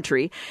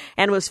Coventry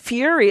and was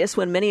furious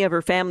when many of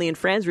her family and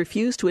friends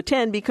refused to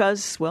attend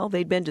because, well,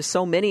 they'd been to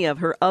so many of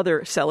her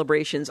other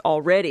celebrations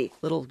already.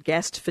 Little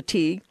guest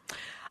fatigue.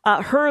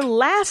 Her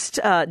last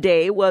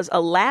day was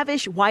a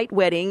lavish white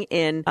wedding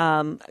in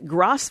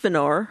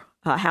Grosvenor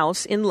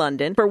House in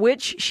London, for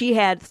which she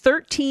had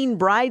 13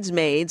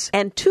 bridesmaids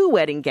and 2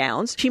 wedding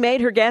gowns. She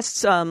made her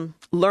guests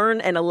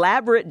learn an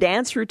elaborate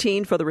dance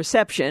routine for the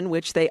reception,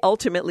 which they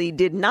ultimately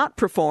did not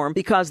perform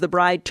because the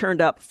bride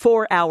turned up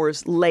 4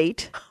 hours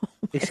late.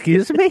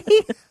 Excuse me?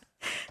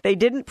 They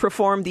didn't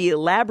perform the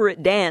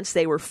elaborate dance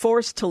they were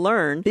forced to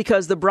learn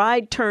because the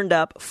bride turned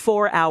up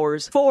 4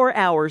 hours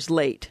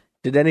late.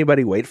 Did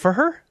anybody wait for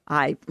her?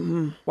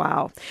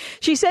 Wow.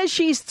 She says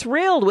she's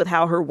thrilled with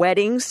how her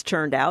weddings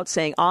turned out,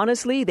 saying,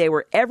 honestly, they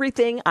were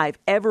everything I've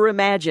ever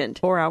imagined.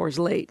 4 hours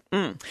late.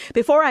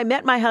 Before I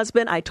met my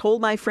husband, I told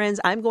my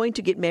friends I'm going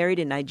to get married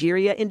in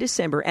Nigeria in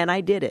December, and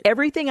I did it.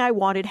 Everything I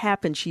wanted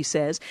happened, she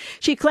says.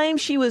 She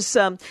claims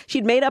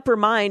she'd made up with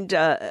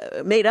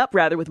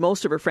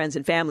most of her friends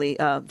and family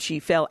she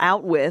fell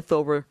out with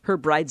over her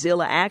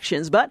bridezilla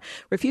actions, but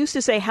refused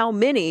to say how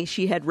many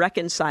she had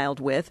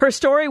reconciled with. Her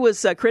story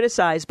was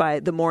criticized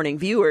by the Morning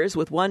Viewers,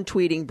 with one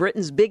tweeting,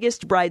 Britain's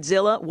biggest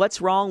bridezilla,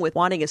 what's wrong with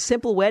wanting a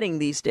simple wedding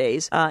these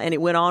days? And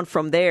it went on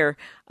from there.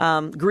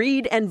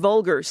 Greed and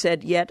vulgar,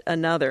 said yet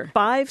another.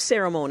 5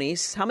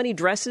 ceremonies. How many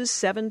dresses?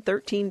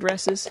 13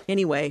 dresses?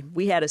 Anyway,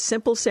 we had a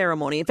simple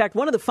ceremony. In fact,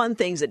 one of the fun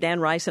things that Dan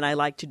Rice and I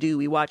like to do,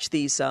 we watch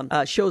these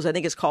shows. I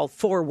think it's called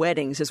 4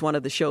 Weddings is one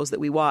of the shows that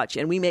we watch.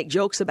 And we make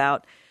jokes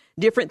about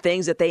different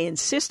things that they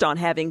insist on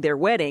having their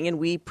wedding. And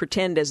we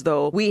pretend as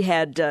though we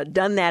had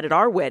done that at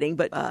our wedding,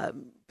 but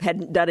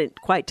hadn't done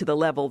it quite to the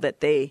level that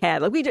they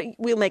had. Like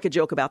we'll make a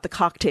joke about the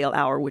cocktail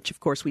hour, which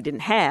of course we didn't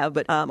have,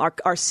 but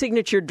our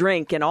signature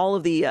drink and all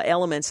of the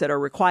elements that are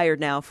required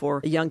now for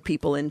young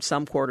people in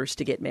some quarters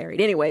to get married.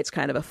 Anyway, it's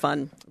kind of a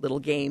fun little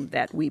game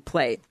that we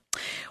play.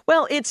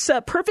 Well, it's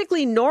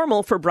perfectly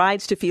normal for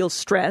brides to feel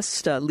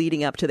stressed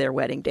leading up to their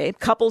wedding day.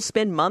 Couples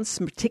spend months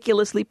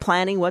meticulously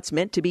planning what's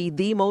meant to be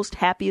the most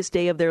happiest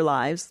day of their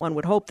lives. One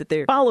would hope that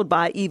they're followed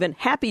by even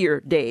happier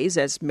days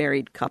as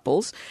married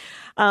couples.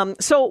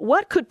 So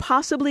what could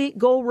possibly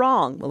go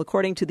wrong? Well,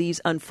 according to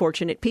these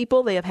unfortunate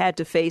people, they have had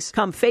to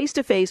come face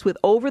to face with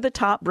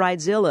over-the-top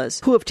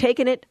bridezillas who have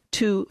taken it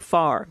too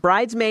far.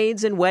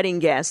 Bridesmaids and wedding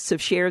guests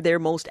have shared their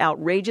most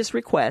outrageous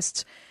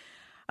requests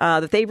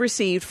that they've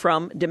received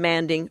from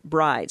demanding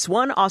brides.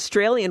 One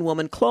Australian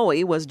woman,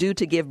 Chloe, was due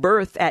to give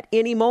birth at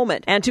any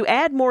moment. And to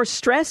add more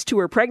stress to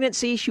her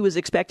pregnancy, she was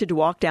expected to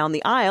walk down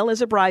the aisle as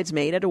a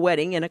bridesmaid at a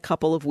wedding in a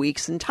couple of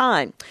weeks in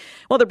time.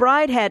 Well, the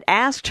bride had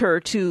asked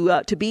her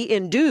to be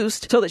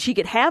induced so that she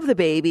could have the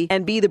baby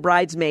and be the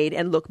bridesmaid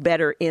and look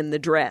better in the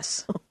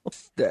dress.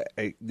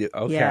 Okay.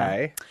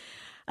 Yeah.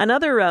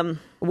 Another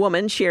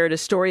woman shared a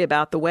story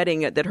about the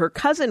wedding that her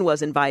cousin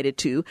was invited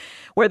to,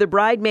 where the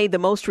bride made the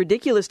most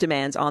ridiculous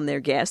demands on their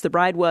guests. The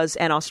bride was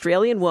an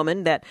Australian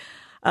woman that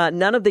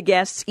none of the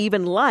guests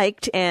even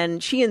liked,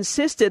 and she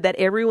insisted that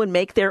everyone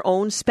make their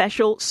own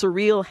special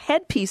surreal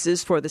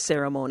headpieces for the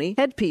ceremony.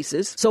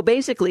 Headpieces. So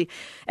basically,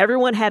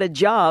 everyone had a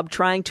job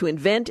trying to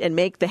invent and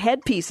make the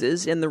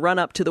headpieces in the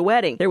run-up to the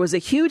wedding. There was a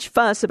huge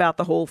fuss about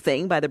the whole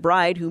thing by the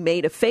bride, who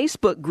made a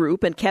Facebook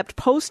group and kept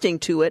posting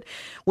to it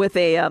with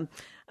a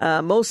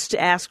most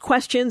asked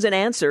questions and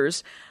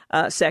answers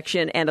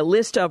section and a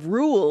list of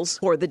rules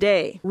for the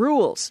day.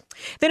 Rules.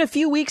 Then a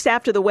few weeks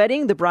after the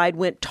wedding, the bride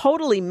went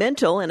totally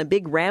mental in a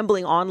big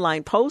rambling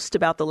online post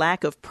about the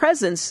lack of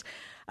presents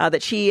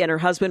that she and her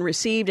husband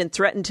received, and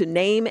threatened to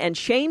name and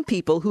shame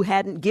people who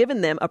hadn't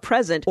given them a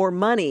present or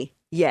money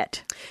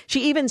yet.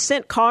 She even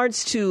sent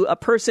cards to a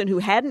person who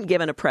hadn't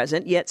given a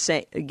present yet,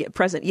 saying,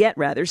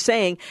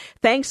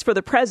 thanks for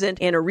the present,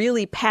 in a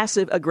really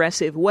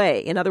passive-aggressive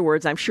way. In other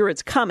words, I'm sure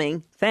it's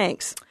coming.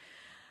 Thanks.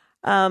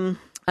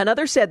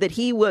 Another said that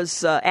he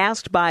was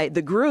asked by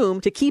the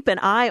groom to keep an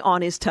eye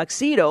on his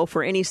tuxedo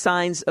for any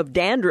signs of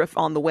dandruff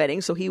on the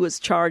wedding. So he was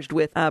charged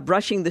with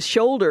brushing the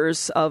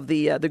shoulders of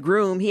the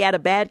groom. He had a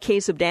bad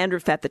case of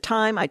dandruff at the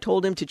time. I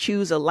told him to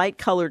choose a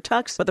light-colored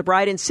tux, but the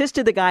bride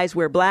insisted the guys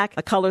wear black,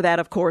 a color that,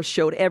 of course,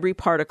 showed every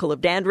particle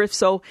of dandruff.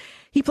 So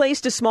He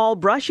placed a small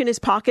brush in his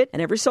pocket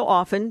and every so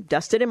often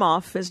dusted him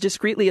off as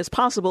discreetly as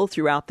possible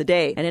throughout the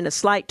day. And in a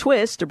slight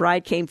twist, a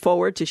bride came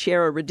forward to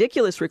share a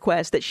ridiculous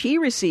request that she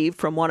received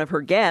from one of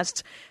her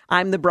guests.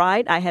 "I'm the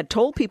bride. I had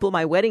told people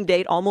my wedding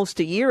date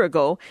almost a year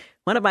ago.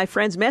 One of my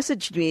friends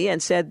messaged me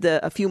and said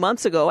a few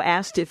months ago,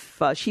 asked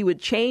if she would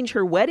change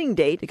her wedding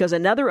date because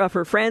another of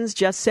her friends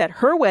just set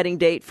her wedding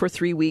date for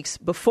 3 weeks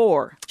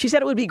before. She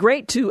said it would be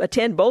great to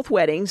attend both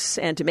weddings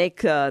and to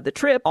make the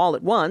trip all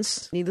at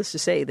once. Needless to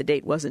say, the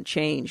date wasn't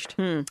changed.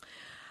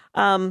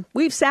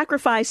 We've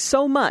sacrificed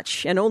so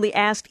much and only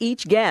asked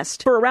each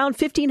guest for around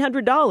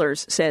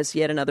 $1,500, says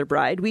yet another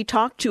bride. We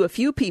talked to a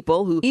few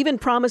people who even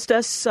promised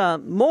us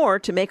more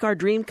to make our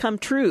dream come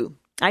true.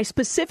 I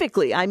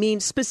specifically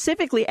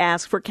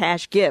asked for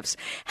cash gifts.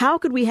 How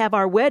could we have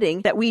our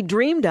wedding that we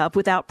dreamed up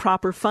without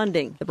proper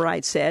funding?" The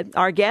bride said.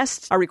 Our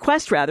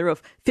request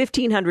of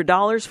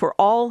 $1,500 for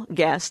all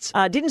guests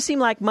didn't seem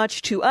like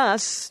much to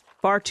us.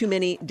 Far too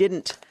many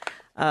didn't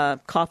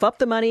cough up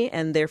the money,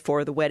 and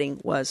therefore the wedding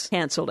was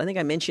canceled. I think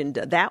I mentioned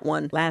that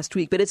one last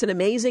week, but it's an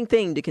amazing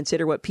thing to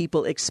consider what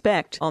people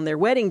expect on their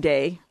wedding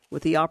day,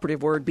 with the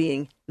operative word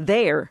being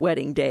their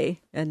wedding day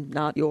and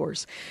not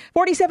yours.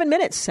 47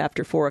 minutes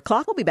after 4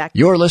 o'clock. We'll be back.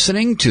 You're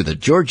listening to the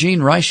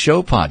Georgene Rice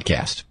Show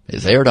podcast.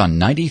 It's aired on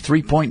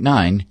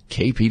 93.9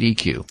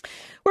 KPDQ.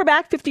 We're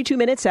back 52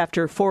 minutes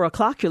after 4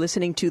 o'clock. You're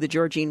listening to the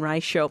Georgene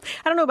Rice Show.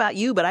 I don't know about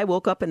you, but I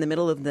woke up in the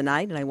middle of the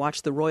night and I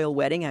watched the royal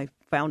wedding. I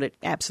found it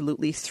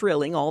absolutely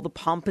thrilling, all the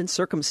pomp and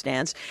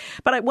circumstance.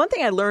 But one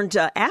thing I learned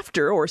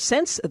after or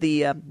since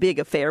the big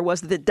affair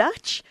was the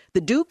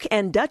Duke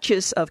and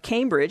Duchess of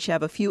Cambridge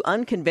have a few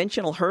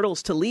unconventional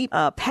hurdles to leap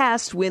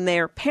past when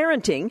they're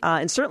parenting.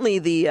 And certainly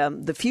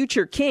the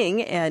future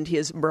king and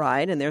his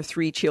bride and their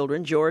 3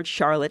 children, George,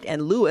 Charlotte,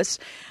 and Louis,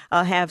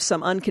 have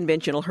some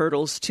unconventional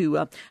hurdles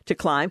to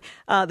climb.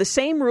 The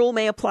same rule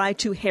may apply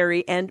to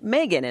Harry and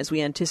Meghan, as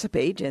we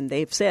anticipate, and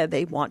they've said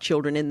they want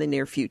children in the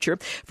near future.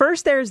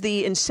 First, there's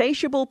the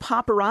insatiable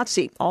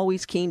paparazzi,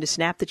 always keen to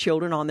snap the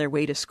children on their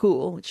way to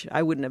school, which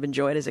I wouldn't have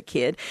enjoyed as a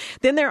kid.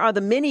 Then there are the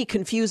many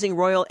confusing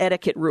royal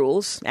etiquette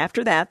rules.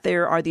 After that,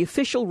 there are the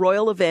official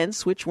royal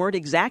events, which weren't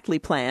exactly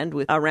planned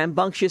with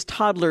rambunctious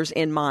toddlers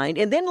in mind.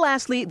 And then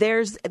lastly,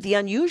 there's the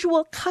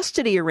unusual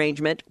custody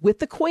arrangement with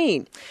the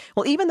Queen.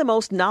 Well, even the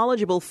most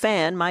knowledgeable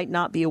fan might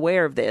not be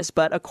aware of this,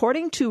 but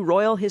according to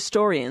royal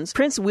historians,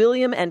 Prince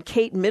William and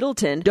Kate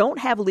Middleton don't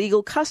have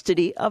legal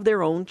custody of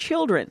their own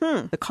children.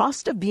 The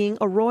cost of being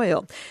a royal.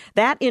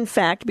 That, in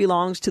fact,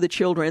 belongs to the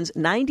children's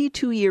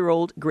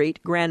 92-year-old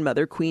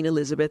great-grandmother, Queen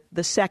Elizabeth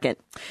II.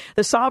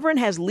 The sovereign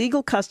has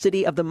legal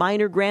custody of the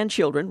minor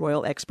grandchildren,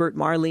 royal expert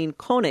Marlene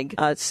Koenig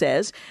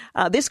says.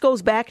 This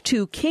goes back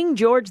to King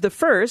George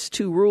I,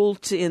 who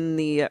ruled in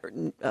the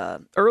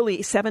early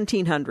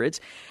 1700s,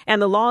 and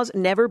the law's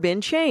never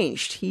been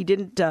changed. He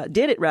did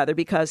it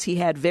because he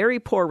had very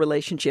poor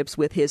relationships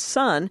with his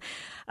son,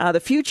 the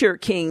future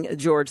King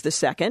George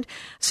II.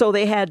 So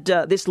they had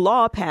this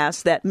law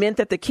passed that meant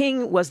that the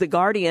king was the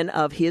guardian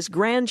of his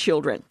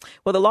grandchildren.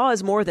 Well, the law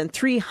is more than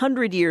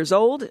 300 years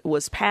old. It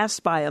was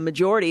passed by a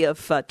majority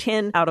of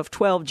 10 out of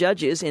 12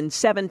 judges in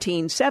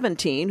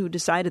 1717, who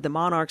decided the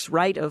monarch's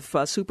right of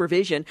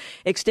supervision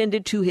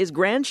extended to his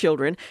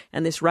grandchildren,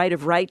 and this right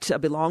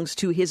belongs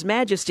to His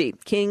Majesty,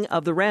 King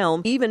of the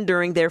realm, even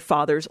during their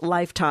father's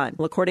lifetime.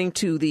 Well, according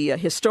to the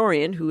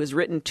historian, who has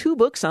written 2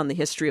 books on the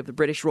history of the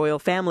British royal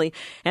family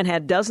and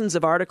had dozens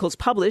of articles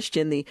published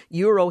in the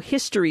Euro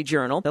History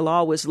Journal, the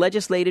law was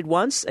legislated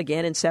once,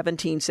 again in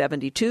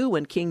 1772,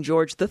 when King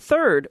George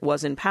III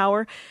was in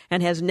power,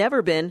 and has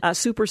never been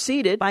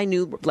superseded by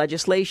new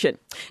legislation.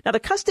 Now, the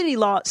custody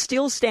law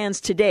still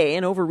stands today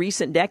and over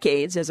recent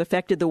decades has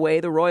affected the way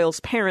the royals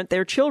parent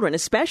their children,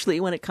 especially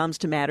when it comes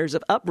to matters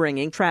of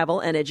upbringing, travel,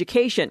 and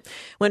education.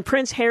 When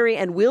Prince Harry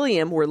and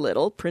William were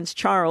little, Prince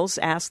Charles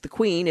asked the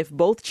Queen if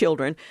both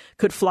children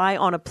could fly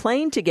on a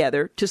plane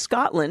together to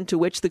Scotland, to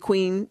which the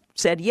Queen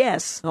said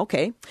yes.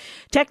 Okay.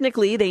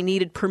 Technically, they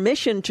needed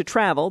permission to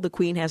travel. The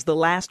Queen has the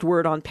last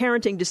word on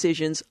parenting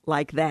decisions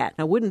like that.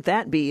 Now, wouldn't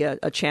that be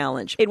a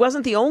challenge? It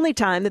wasn't the only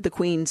time that the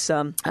Queen's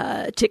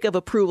tick of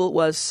approval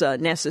was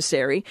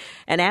necessary.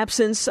 An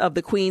absence of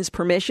the Queen's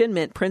permission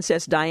meant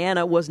Princess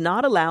Diana was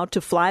not allowed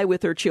to fly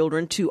with her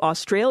children to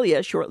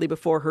Australia shortly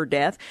before her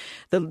death.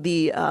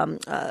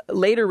 The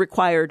later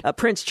required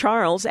Prince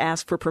Charles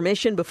asked for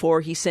permission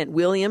before he sent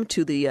William,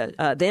 to the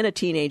then a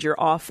teenager,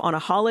 off on a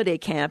holiday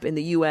camp in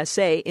the USA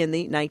in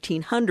the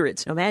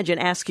 1900s. Imagine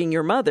asking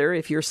your mother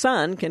if your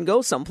son can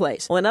go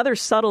someplace. Well, another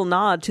subtle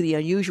nod to the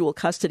unusual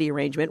custody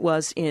arrangement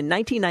was in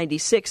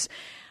 1996.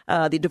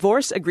 the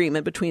divorce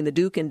agreement between the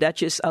Duke and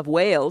Duchess of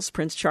Wales,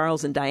 Prince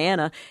Charles and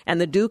Diana, and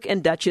the Duke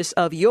and Duchess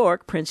of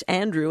York, Prince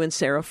Andrew and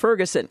Sarah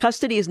Ferguson.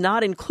 Custody is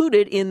not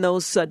included in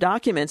those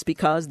documents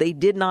because they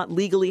did not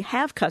legally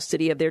have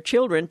custody of their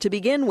children to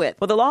begin with.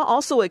 Well, the law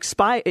also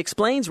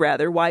explains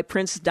why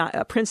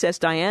Princess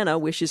Diana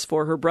wishes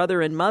for her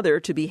brother and mother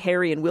to be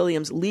Harry and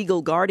William's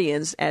legal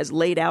guardians as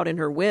laid out in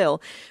her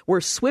will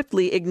were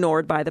swiftly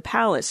ignored by the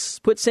palace.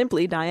 Put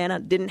simply, Diana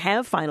didn't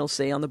have final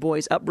say on the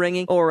boy's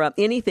upbringing or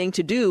anything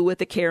to do with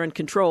the care and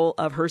control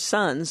of her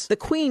sons. The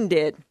Queen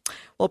did.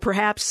 Well,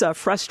 perhaps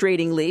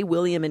frustratingly,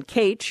 William and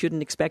Kate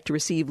shouldn't expect to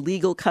receive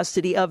legal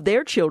custody of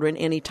their children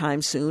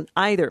anytime soon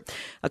either.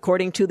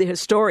 According to the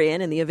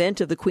historian, in the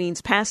event of the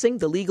Queen's passing,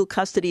 the legal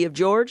custody of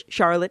George,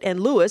 Charlotte, and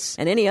Louis,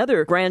 and any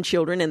other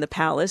grandchildren in the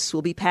palace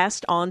will be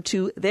passed on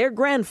to their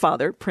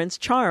grandfather, Prince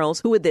Charles,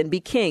 who would then be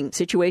king. The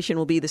situation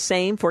will be the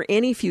same for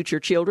any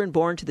future children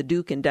born to the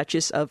Duke and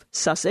Duchess of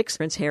Sussex,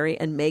 Prince Harry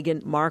and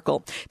Meghan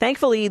Markle.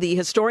 Thankfully, the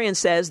historian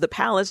says the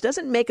palace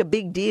doesn't make a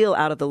big deal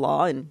out of the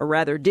law, or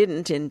rather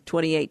didn't in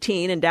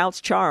 2018, and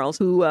doubts Charles,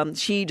 who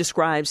she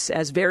describes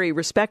as very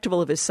respectful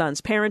of his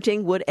son's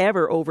parenting, would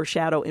ever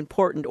overshadow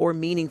important or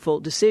meaningful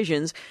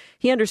decisions.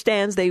 He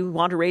understands they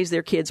want to raise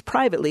their kids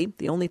privately.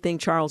 The only thing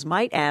Charles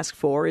might ask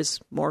for is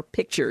more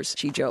pictures,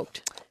 she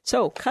joked.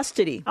 So,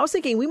 custody. I was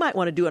thinking we might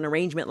want to do an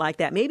arrangement like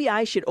that. Maybe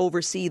I should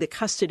oversee the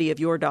custody of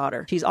your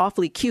daughter. She's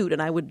awfully cute, and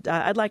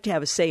I'd like to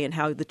have a say in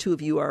how the two of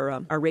you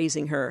are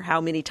raising her. How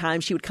many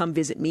times she would come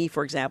visit me,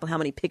 for example. How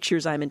many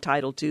pictures I'm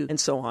entitled to, and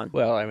so on.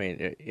 Well, I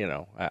mean,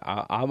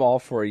 I'm all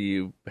for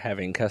you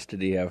having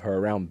custody of her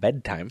around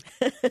bedtime.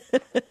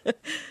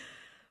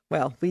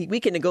 Well, we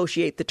can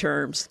negotiate the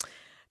terms.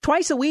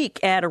 Twice a week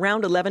at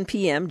around 11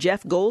 p.m.,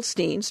 Jeff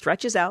Goldstein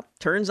stretches out,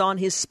 turns on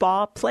his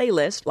spa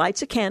playlist,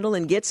 lights a candle,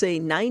 and gets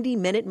a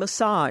 90-minute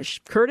massage,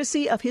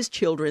 courtesy of his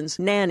children's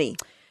nanny.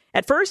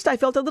 At first, I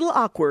felt a little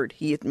awkward,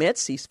 he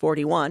admits. He's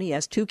 41, he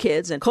has 2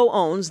 kids, and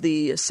co-owns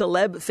the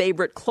celeb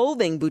favorite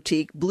clothing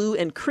boutique Blue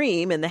and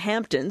Cream in the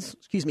Hamptons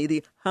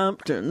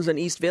in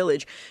East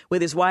Village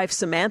with his wife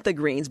Samantha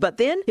Greens. But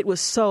then it was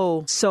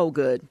so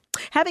good.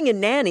 Having a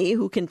nanny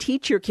who can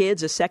teach your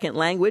kids a second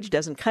language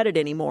doesn't cut it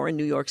anymore in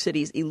New York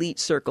City's elite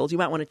circles. You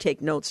might want to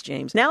take notes,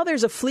 James. Now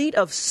there's a fleet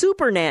of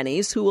super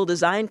nannies who will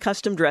design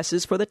custom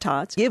dresses for the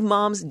tots, give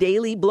moms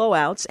daily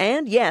blowouts,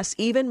 and yes,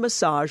 even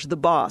massage the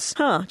boss.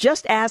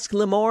 Just ask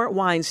Limor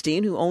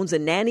Weinstein, who owns a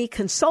nanny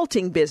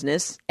consulting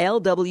business,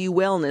 LW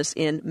Wellness,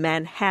 in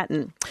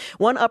Manhattan.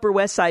 One Upper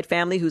West Side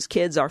family whose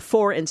kids are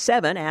 4 and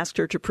 7 asked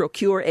her to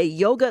procure a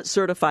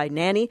yoga-certified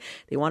nanny.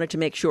 They wanted to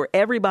make sure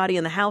everybody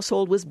in the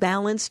household was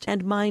balanced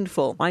and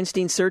mindful.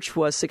 Weinstein's search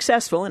was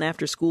successful, and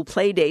after-school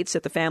play dates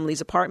at the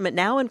family's apartment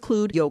now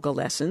include yoga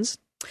lessons.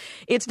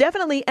 It's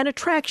definitely an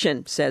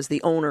attraction, says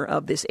the owner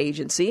of this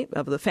agency,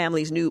 of the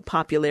family's new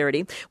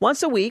popularity.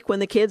 Once a week, when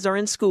the kids are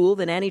in school,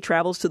 the nanny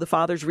travels to the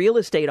father's real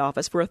estate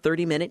office for a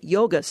 30-minute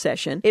yoga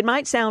session. It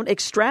might sound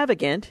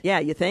extravagant, yeah,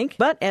 you think?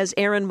 But as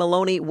Aaron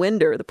Maloney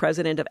Winder, the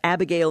president of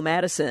Abigail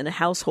Madison, a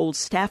household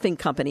staffing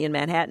company in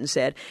Manhattan,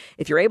 said,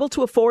 if you're able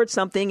to afford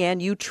something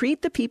and you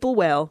treat the people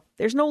well,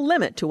 there's no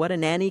limit to what a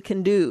nanny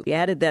can do. He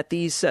added that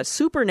these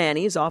super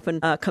nannies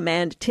often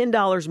command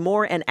 $10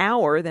 more an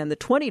hour than the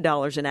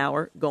 $20 an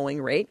hour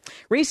going rate.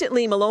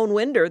 Recently, Malone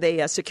Winder,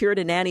 they secured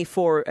a nanny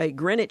for a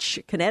Greenwich,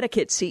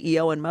 Connecticut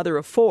CEO and mother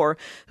of 4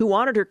 who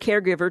wanted her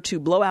caregiver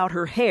to blow out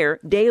her hair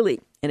daily.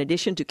 In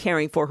addition to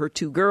caring for her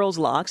 2 girls'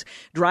 locks,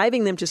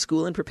 driving them to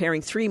school, and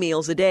preparing 3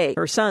 meals a day.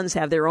 Her sons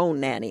have their own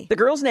nanny. The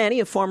girls' nanny,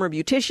 a former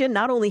beautician,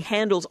 not only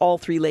handles all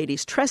 3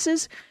 ladies'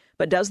 tresses,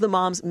 but does the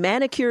mom's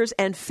manicures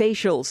and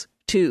facials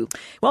too.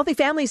 Wealthy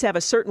families have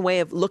a certain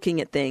way of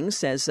looking at things,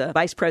 says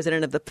Vice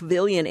President of the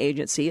Pavilion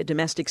Agency, a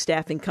domestic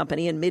staffing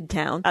company in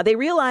Midtown. They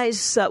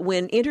realize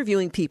when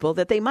interviewing people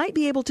that they might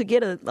be able to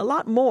get a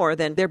lot more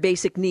than their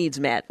basic needs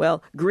met.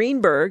 Well,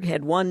 Greenberg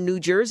had one New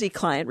Jersey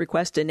client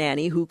request a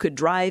nanny who could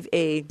drive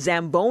a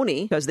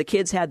Zamboni because the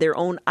kids had their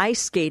own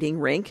ice skating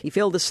rink. He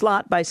filled the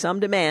slot by some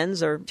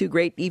demands are too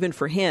great even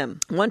for him.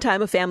 One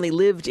time, a family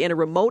lived in a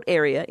remote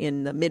area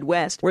in the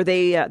Midwest where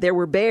there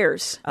were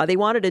bears. They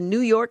wanted a New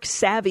York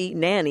savvy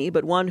nanny,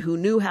 but one who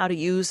knew how to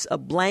use a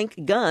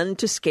blank gun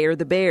to scare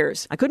the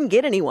bears. I couldn't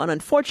get anyone.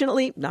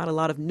 Unfortunately, not a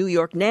lot of New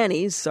York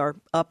nannies are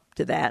up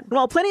to that. And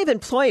while plenty of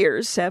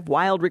employers have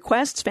wild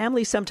requests,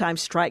 families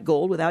sometimes strike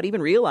gold without even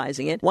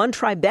realizing it. One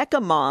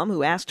Tribeca mom,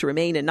 who asked to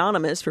remain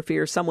anonymous for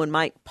fear someone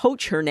might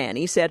poach her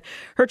nanny, said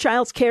her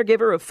child's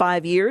caregiver of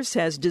 5 years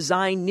has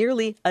designed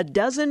nearly a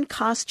dozen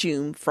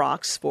costume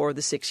frocks for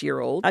the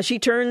 6-year-old. She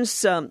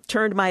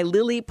turned my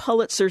Lily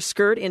Pulitzer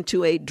skirt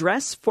into a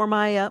dress for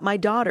my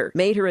daughter,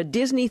 made her a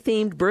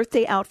Disney-themed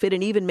birthday outfit,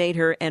 and even made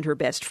her and her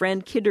best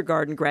friend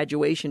kindergarten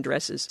graduation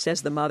dresses,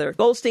 says the mother.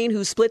 Goldstein,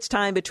 who splits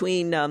time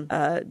between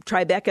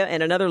Tribeca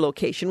and another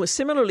location, was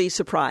similarly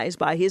surprised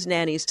by his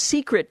nanny's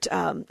secret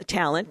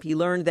talent. He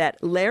learned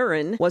that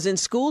Laren was in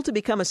school to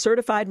become a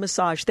certified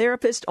massage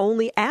therapist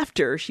only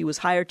after she was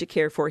hired to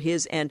care for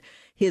his and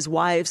his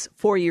wife's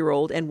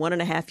 4-year-old and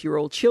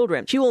 1.5-year-old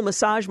children. She will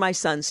massage my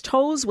son's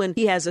toes when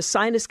he has a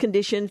sinus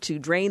condition to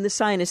drain the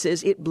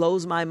sinuses. It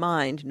blows my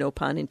mind, no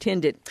pun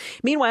intended.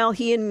 Meanwhile,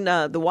 he and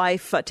the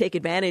wife take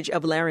advantage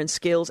of Laren's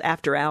skills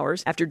after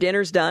hours. After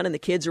dinner's done and the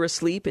kids are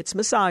asleep, it's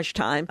massage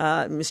time.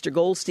 Mr.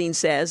 Goldstein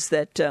says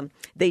that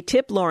they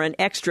tip Lauren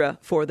extra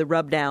for the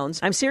rub downs.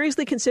 I'm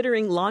seriously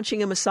considering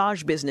launching a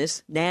massage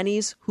business,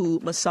 Nannies Who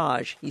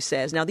Massage, he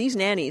says. Now, these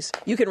nannies,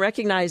 you can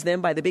recognize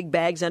them by the big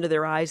bags under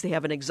their eyes. They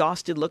have an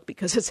exhausted look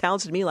because it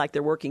sounds to me like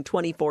they're working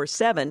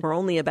 24/7 for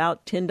only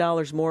about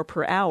 $10 more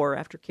per hour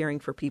after caring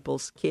for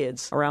people's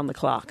kids around the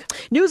clock.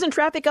 News and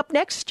traffic up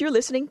next. You're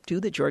listening to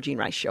The Georgine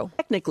Rice Show.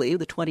 Technically,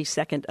 the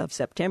 22nd of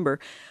September.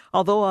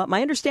 Although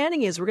my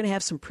understanding is we're going to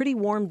have some pretty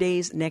warm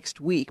days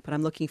next week, but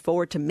I'm looking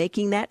forward to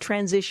making that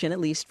transition, at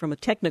least from a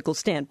technical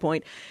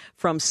standpoint,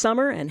 from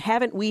summer, and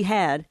haven't we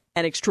had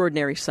an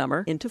extraordinary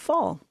summer, into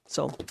fall.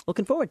 So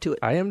looking forward to it.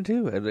 I am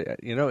too.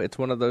 You know, it's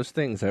one of those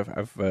things.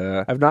 I've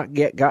not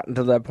yet gotten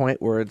to that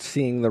point where it's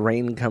seeing the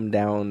rain come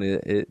down.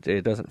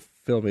 It doesn't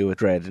fill me with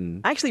dread.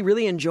 And I actually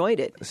really enjoyed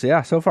it.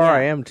 So far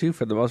I am too,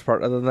 for the most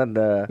part. Other than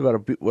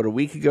about a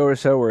week ago or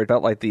so, where it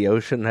felt like the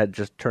ocean had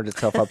just turned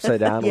itself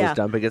upside down and was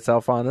dumping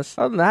itself on us.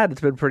 Other than that,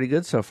 it's been pretty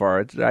good so far.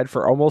 I'd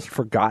almost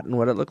forgotten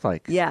what it looked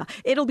like. Yeah,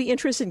 it'll be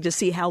interesting to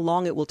see how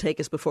long it will take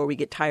us before we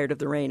get tired of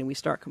the rain and we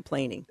start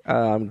complaining.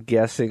 I'm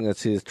guessing. Let's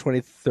see, it's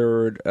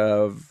 23rd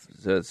of.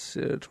 That's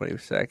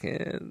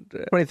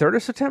 22nd, 23rd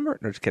of September?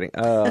 No, just kidding.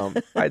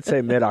 I'd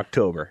say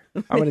mid-October.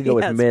 I'm going to go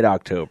with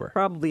mid-October.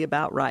 Probably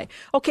about right.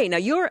 Okay, now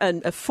you're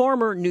a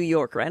former New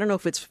Yorker. I don't know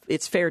if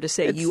it's fair to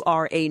say you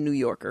are a New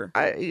Yorker.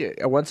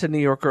 Once a New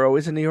Yorker,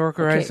 always a New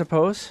Yorker, okay. I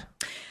suppose.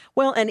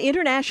 Well, an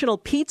international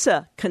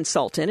pizza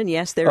consultant, and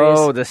yes, there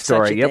is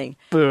such a thing,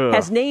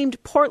 has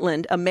named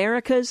Portland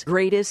America's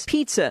greatest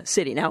pizza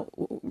city. Now,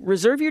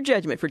 reserve your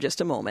judgment for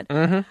just a moment.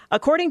 Mm-hmm.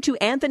 According to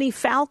Anthony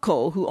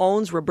Falco, who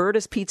owns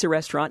Roberta's Pizza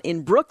Restaurant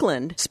in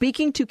Brooklyn,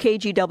 speaking to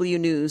KGW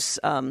News,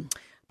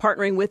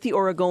 partnering with the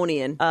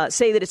Oregonian,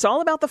 say that it's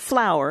all about the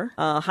flour,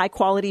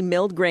 high-quality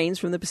milled grains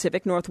from the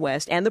Pacific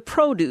Northwest, and the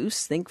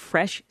produce, think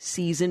fresh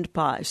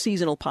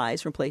seasonal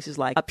pies from places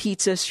like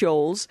Pizza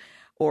Shoals,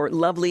 or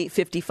Lovely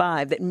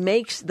 55, that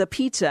makes the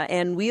pizza,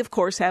 and we of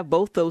course have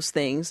both those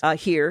things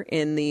here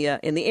in the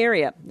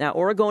area. Now,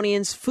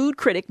 Oregonian's food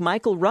critic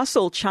Michael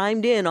Russell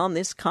chimed in on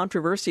this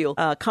controversial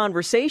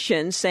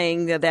conversation,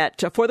 saying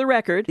that for the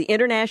record, the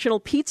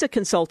International Pizza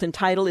Consultant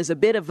title is a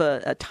bit of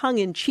a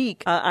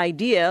tongue-in-cheek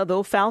idea,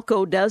 though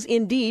Falco does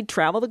indeed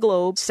travel the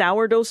globe,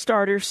 sourdough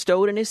starter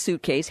stowed in his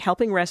suitcase,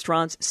 helping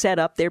restaurants set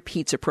up their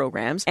pizza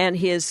programs. And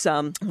his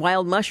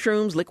wild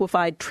mushrooms,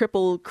 liquefied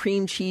triple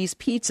cream cheese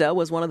pizza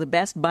was one of the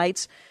best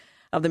bites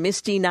of the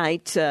Misty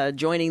Night,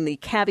 joining the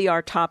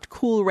caviar-topped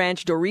Cool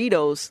Ranch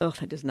Doritos. Oh,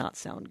 that does not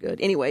sound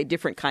good. Anyway,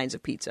 different kinds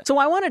of pizza. So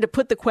I wanted to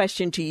put the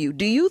question to you.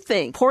 Do you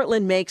think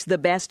Portland makes the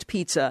best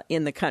pizza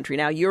in the country?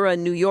 Now, you're a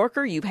New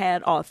Yorker. You've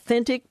had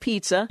authentic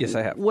pizza. Yes,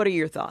 I have. What are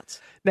your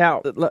thoughts?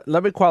 Now,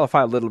 let me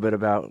qualify a little bit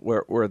about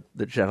where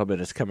the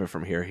gentleman is coming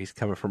from here. He's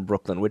coming from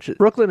Brooklyn,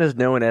 Brooklyn is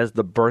known as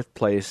the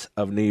birthplace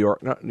of New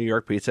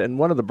York pizza, and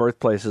one of the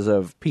birthplaces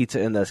of pizza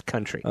in this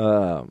country.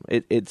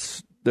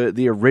 It's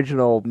the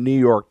original New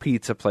York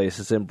pizza place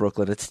is in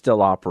Brooklyn. It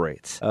still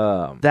operates.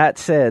 That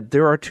said,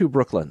 there are two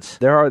Brooklyns.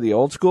 There are the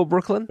old school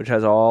Brooklyn, which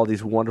has all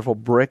these wonderful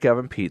brick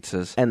oven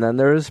pizzas, and then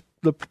there's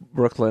the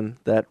Brooklyn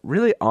that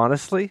really,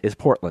 honestly, is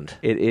Portland.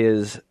 It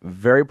is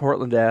very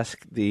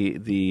Portland-esque.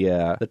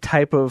 The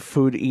type of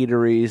food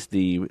eateries,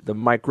 the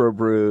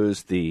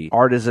microbrews, the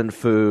artisan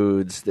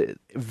foods,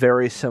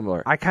 very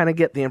similar. I kind of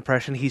get the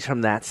impression he's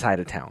from that side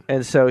of town,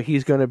 and so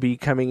he's going to be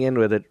coming in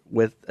with it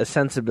with a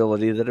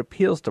sensibility that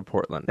appeals to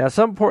Portland. Now,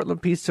 some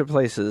Portland pizza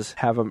places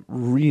have a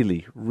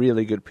really,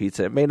 really good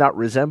pizza. It may not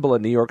resemble a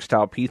New York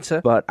style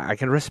pizza, but I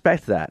can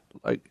respect that.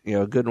 Like, you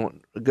know, a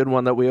good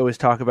one that we always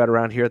talk about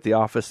around here at the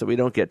office that we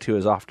don't get to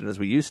as often as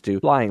we used to.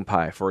 Flying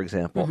Pie, for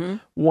example. Mm-hmm.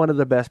 One of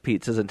the best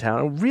pizzas in town.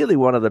 And really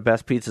one of the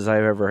best pizzas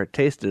I've ever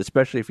tasted,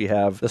 especially if you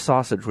have the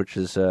sausage, which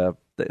is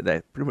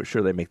they're pretty much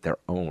sure they make their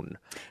own.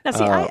 Now,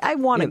 see, I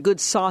want a good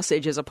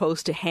sausage as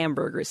opposed to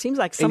hamburger. It seems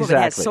like some of it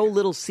has so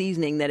little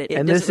seasoning that it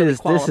doesn't really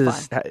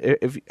qualify.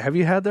 Have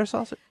you had their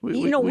sausage?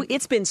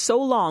 It's been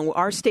so long.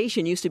 Our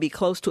station used to be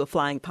close to a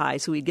Flying Pie,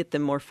 so we'd get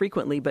them more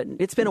frequently, but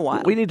it's been a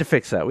while. We need to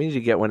fix that. We need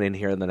to get one in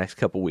here in the next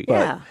couple weeks.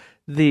 Yeah.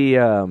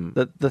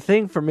 But the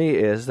thing for me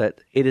is that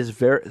it is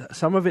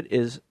some of it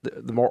is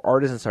the more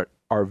artisans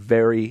are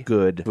very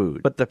good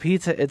food. But the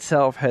pizza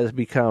itself has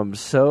become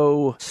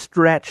so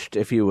stretched,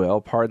 if you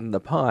will, pardon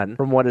the pun,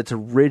 from what its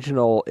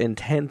original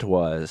intent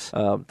was,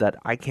 that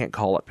I can't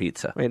call it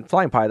pizza. I mean,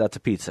 Flying Pie, that's a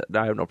pizza.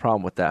 I have no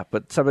problem with that.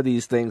 But some of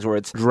these things where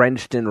it's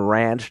drenched in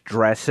ranch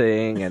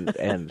dressing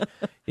and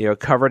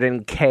covered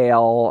in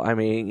kale, I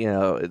mean,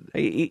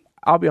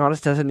 I'll be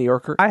honest, as a New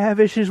Yorker, I have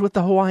issues with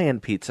the Hawaiian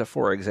pizza,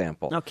 for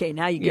example. Okay,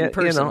 now you get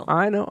personal.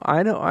 I know.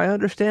 I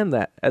understand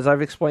that. As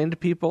I've explained to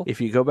people,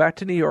 if you go back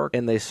to New York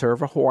and they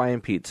serve a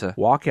Hawaiian pizza,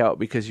 walk out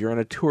because you're in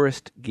a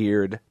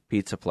tourist-geared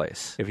pizza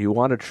place. If you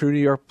want a true New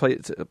York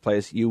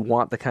place, you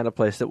want the kind of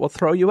place that will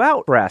throw you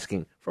out for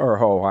asking for a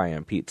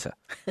Hawaiian pizza.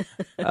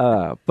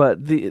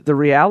 But the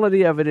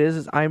reality of it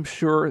is I'm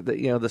sure that,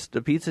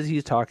 the pizzas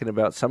he's talking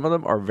about, some of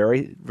them are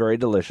very, very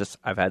delicious.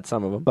 I've had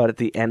some of them. But at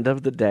the end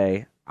of the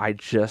day, I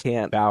just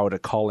can't bow to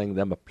calling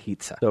them a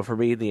pizza. So for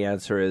me, the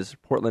answer is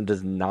Portland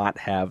does not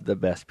have the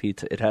best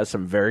pizza. It has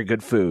some very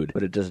good food,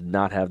 but it does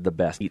not have the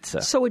best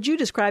pizza. So would you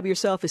describe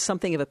yourself as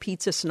something of a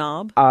pizza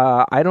snob?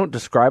 I don't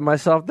describe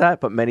myself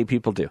that, but many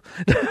people do.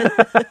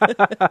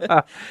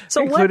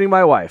 So including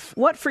my wife.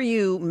 What for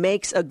you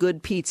makes a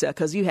good pizza?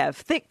 Because you have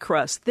thick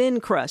crust,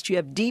 thin crust, you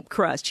have deep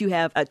crust, you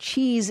have a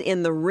cheese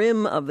in the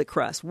rim of the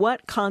crust.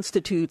 What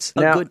constitutes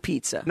a good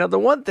pizza? Now, the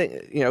one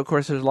thing, of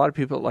course, there's a lot of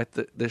people that like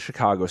the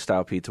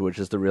Chicago-style pizza, which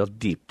is the real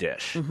deep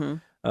dish. Mm-hmm.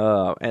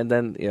 And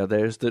then,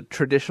 there's the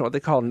traditional, what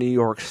they call New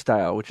York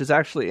style, which is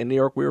actually, in New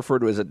York, we refer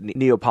to as a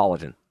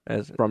Neapolitan.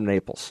 As from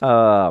Naples.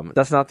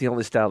 That's not the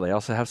only style. They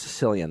also have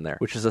Sicilian there,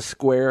 which is a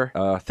square,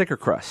 thicker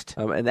crust.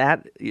 And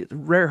that, it's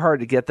very hard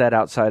to get that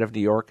outside of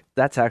New York.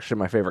 That's actually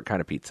my favorite kind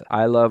of pizza.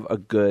 I love a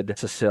good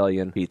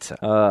Sicilian pizza.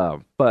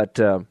 But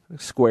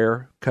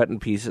square, cut in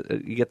pieces.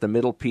 You get the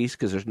middle piece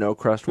because there's no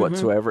crust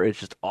whatsoever. It's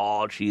just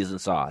all cheese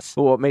and sauce.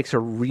 But what makes a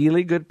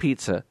really good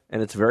pizza,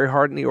 and it's very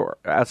hard in New York,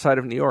 outside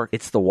of New York,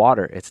 it's the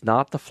water. It's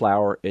not the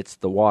flour, it's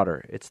the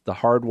water. It's the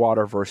hard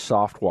water versus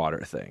soft water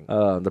thing.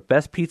 The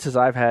best pizzas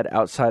I've had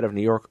outside of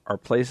New York are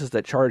places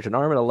that charge an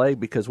arm and a leg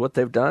because what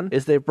they've done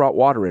is they've brought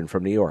water in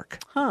from New York.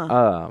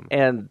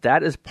 And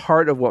that is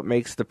part of what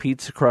makes the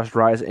pizza crust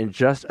rise in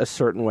just a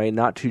certain way,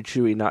 not too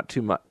chewy, not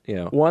too much.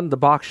 One, the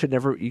box should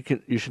never,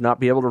 you should not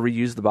be able to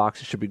reuse the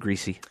box. It should be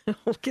greasy.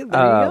 Okay, there you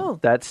go.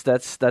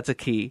 That's a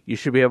key. You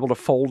should be able to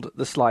fold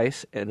the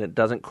slice and it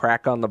doesn't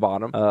crack on the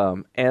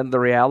bottom. And the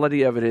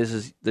reality of it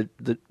is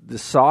the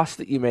sauce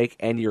that you make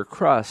and your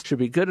crust should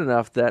be good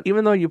enough that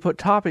even though you put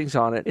toppings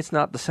on it, it's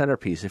not the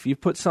centerpiece. If you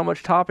put so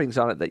much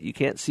toppings on it that you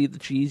can't see the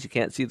cheese, you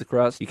can't see the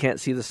crust, you can't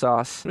see the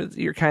sauce,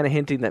 you're kind of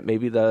hinting that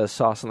maybe the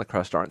sauce and the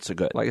crust aren't so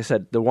good. Like I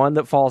said, the one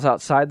that falls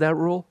outside that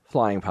rule,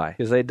 flying pie,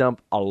 because they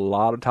dump a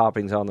lot of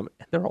toppings on them,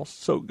 and they're all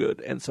so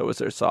good, and so is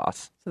their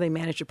sauce. So they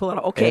managed to pull it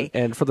off. Okay.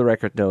 And for the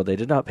record, no, they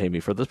did not pay me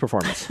for this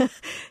performance.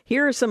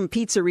 Here are some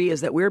pizzerias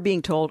that we're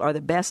being told are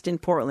the best in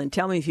Portland.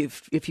 Tell me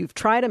if you've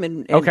tried them,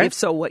 and if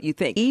so, what you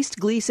think. East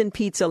Gleason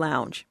Pizza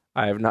Lounge.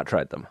 I have not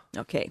tried them.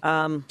 Okay.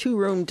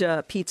 Two-roomed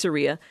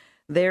pizzeria.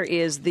 There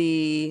is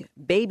the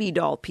Baby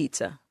Doll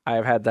Pizza. I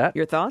have had that.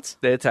 Your thoughts?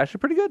 It's actually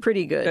pretty good.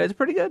 Pretty good. It's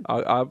pretty good.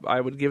 I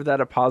would give that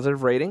a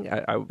positive rating.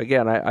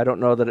 I don't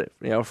know that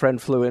a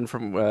friend flew in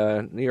from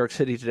New York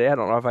City today. I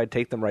don't know if I'd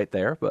take them right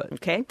there, but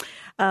okay.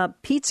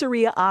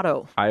 Pizzeria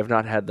Otto. I have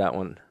not had that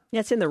one. Yeah,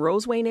 it's in the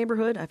Roseway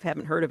neighborhood. I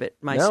haven't heard of it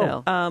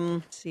myself.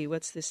 No. Let's see,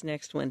 what's this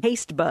next one?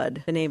 Taste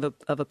Bud, the name of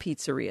a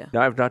pizzeria.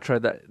 No, I've not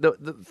tried that.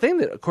 The thing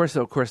that, of course,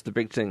 the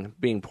big thing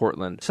being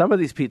Portland, some of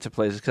these pizza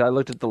places, because I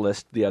looked at the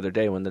list the other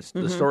day when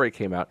the story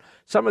came out,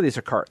 some of these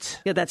are carts.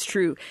 Yeah, that's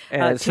true.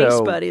 And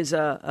Taste Bud is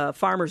a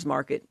farmer's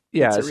market.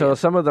 Yeah, pizzeria. So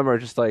some of them are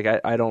just like,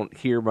 I don't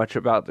hear much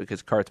about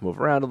because carts move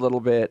around a little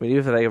bit. I mean,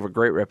 even if they have a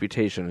great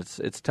reputation,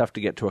 it's tough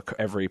to get to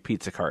every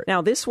pizza cart.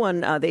 Now, this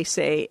one, they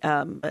say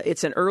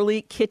it's an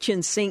early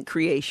kitchen sink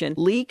creation.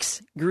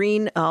 Leeks,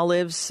 green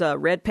olives,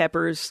 red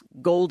peppers,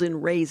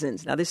 golden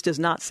raisins. Now, this does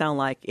not sound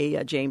like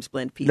a James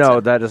Blend pizza. No,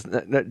 that is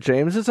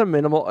James is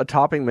a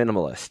topping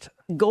minimalist.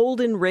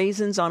 Golden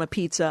raisins on a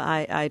pizza,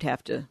 I'd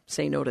have to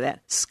say no to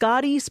that.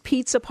 Scotty's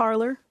Pizza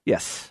Parlor.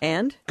 Yes.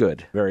 And?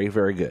 Good. Very,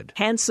 very good.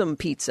 Handsome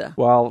Pizza.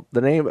 Well, the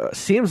name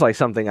seems like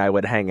something I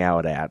would hang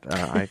out at.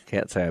 I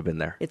can't say I've been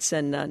there. It's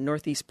in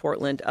Northeast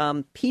Portland.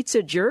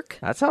 Pizza Jerk.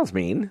 That sounds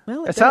mean.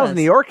 Well, it sounds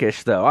New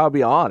Yorkish, though. I'll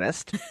be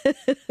honest.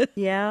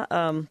 Yeah.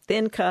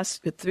 Thin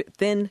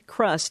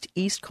crust,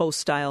 East Coast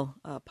style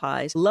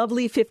pies.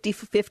 Lovely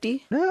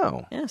 50-50.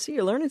 No. Yeah, see,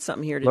 you're learning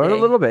something here today. Learn a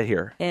little bit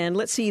here. And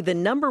let's see, the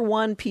number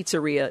one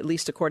pizzeria, at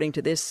least according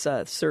to this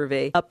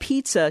survey, a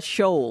Pizza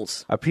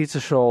Shoals. A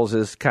Pizza Shoals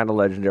is kind of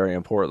legendary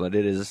in Portland.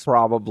 It is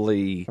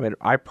probably,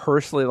 I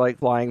personally like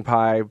flying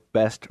pie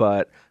best,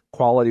 but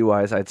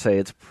quality-wise, I'd say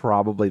it's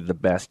probably the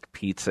best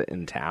pizza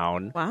in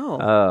town.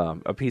 Wow.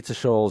 A Pizza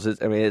Shoals is,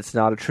 it's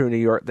not a true New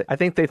York. I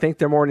think they think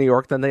they're more New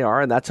York than they are,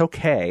 and that's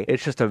okay.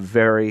 It's just a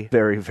very,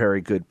 very,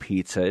 very good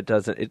pizza.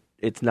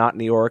 It's not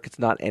New York. It's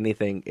not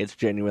anything. It's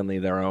genuinely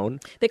their own.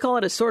 They call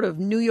it a sort of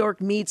New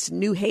York meets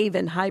New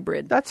Haven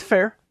hybrid. That's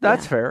fair.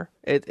 That's fair.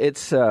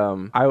 It's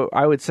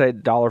I would say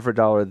dollar for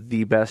dollar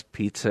the best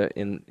pizza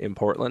in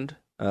Portland.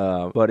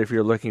 But if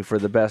you're looking for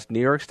the best New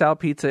York style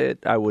pizza,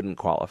 I wouldn't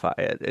qualify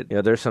it.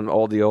 There's some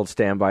old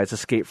standbys.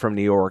 Escape from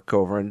New York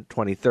over in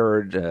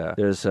 23rd.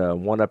 There's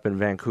one up in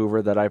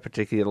Vancouver that I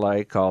particularly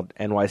like called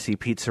NYC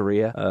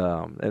Pizzeria.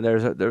 And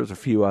there's a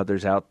few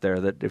others out there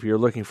that if you're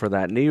looking for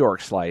that New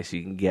York slice,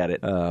 you can get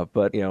it.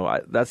 But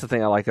that's the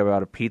thing I like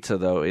about a pizza,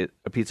 though.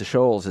 A Pizza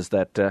Shoals is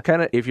that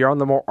kind of if you're on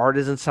the more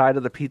artisan side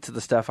of the pizza,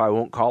 the stuff I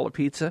won't call a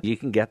pizza, you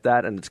can get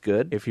that and it's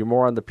good. If you're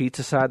more on the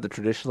pizza side, the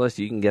traditionalist,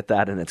 you can get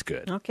that and it's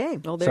good. Okay,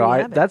 well there you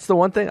have it. That's the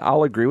one thing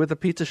I'll agree with the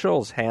Pizza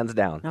Shoals, hands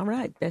down. All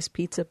right, best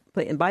pizza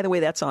place. And by the way,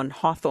 that's on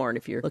Hawthorne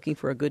if you're looking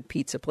for a good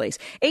pizza place.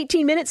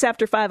 18 minutes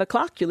after 5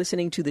 o'clock, you're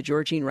listening to The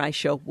Georgene Rice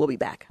Show. We'll be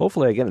back.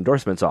 Hopefully I get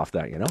endorsements off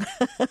that,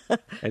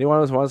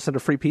 Anyone who wants to send a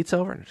free pizza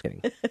over? I'm just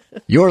kidding.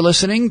 You're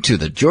listening to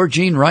The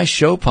Georgene Rice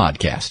Show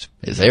podcast.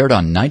 It's aired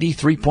on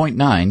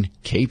 93.9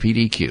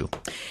 KPDQ.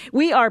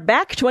 We are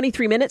back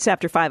 23 minutes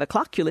after 5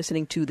 o'clock. You're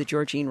listening to The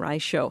Georgene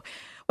Rice Show.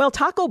 Well,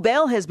 Taco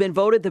Bell has been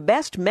voted the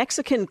best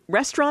Mexican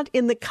restaurant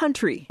in the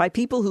country by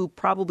people who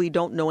probably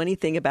don't know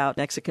anything about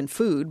Mexican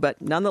food,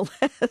 but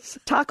nonetheless,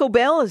 Taco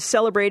Bell is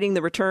celebrating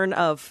the return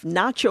of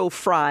nacho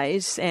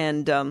fries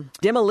and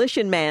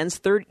Demolition Man's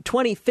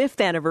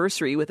 25th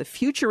anniversary with a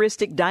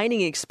futuristic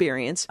dining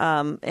experience.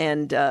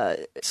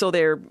 So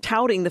they're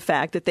touting the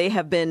fact that they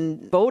have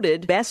been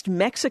voted best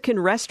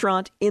Mexican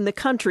restaurant in the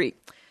country.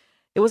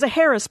 It was a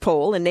Harris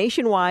poll, a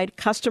nationwide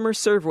customer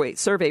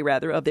survey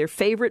of their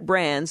favorite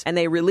brands, and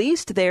they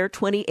released their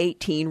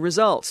 2018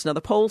 results. Now, the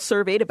poll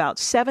surveyed about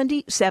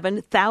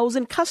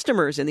 77,000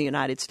 customers in the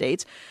United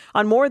States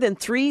on more than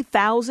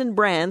 3,000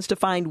 brands to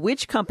find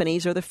which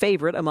companies are the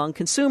favorite among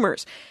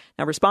consumers.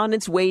 Now,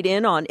 respondents weighed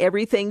in on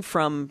everything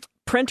from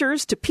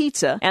printers to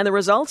pizza, and the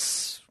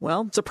results,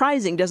 well,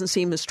 surprising doesn't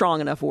seem a strong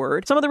enough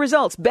word. Some of the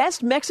results: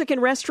 best Mexican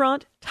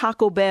restaurant,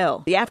 Taco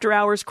Bell. The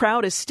after-hours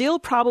crowd is still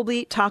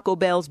probably Taco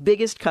Bell's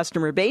biggest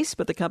customer base,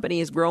 but the company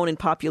has grown in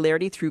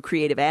popularity through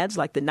creative ads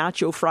like the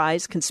Nacho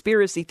Fries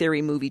conspiracy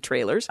theory movie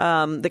trailers.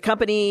 The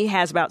company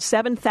has about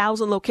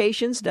 7,000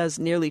 locations, does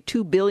nearly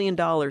 $2 billion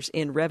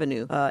in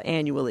revenue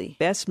annually.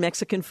 Best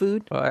Mexican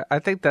food? Well, I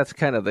think that's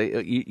kind of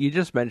you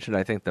just mentioned,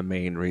 I think, the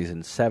main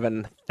reason.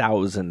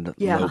 7,000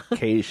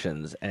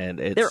 locations, and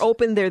they're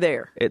open, they're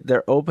there.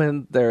 They're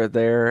open, they're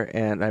there,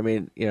 and I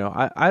mean,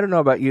 I don't know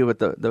about you, but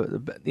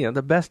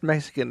the best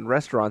Mexican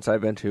restaurants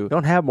I've been to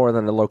don't have more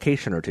than a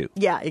location or two.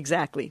 Yeah,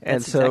 exactly.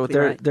 And so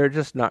they're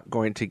just not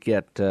going to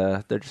get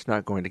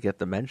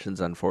the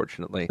mentions,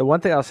 unfortunately. The one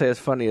thing I'll say is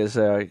funny is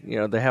they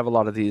have a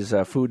lot of these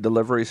food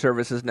delivery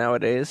services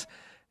nowadays.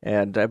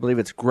 And I believe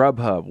it's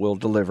Grubhub will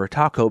deliver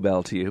Taco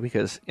Bell to you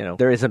because,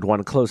 there isn't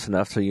one close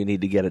enough, so you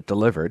need to get it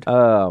delivered.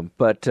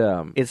 But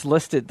it's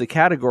listed, the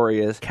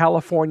category is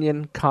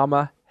Californian,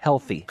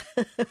 healthy.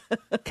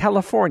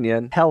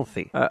 Californian,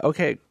 healthy.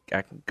 Okay,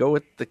 I can go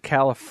with the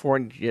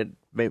Californian,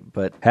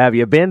 but have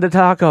you been to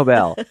Taco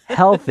Bell?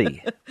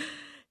 Healthy.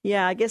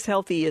 Yeah, I guess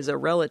healthy is a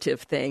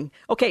relative thing.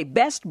 Okay,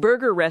 best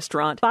burger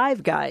restaurant,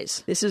 Five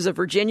Guys. This is a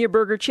Virginia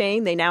burger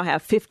chain. They now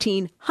have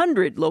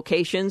 1,500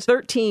 locations,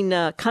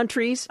 13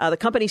 countries. The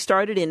company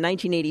started in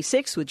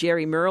 1986 with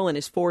Jerry Merle and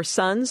his 4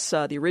 sons,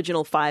 the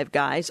original Five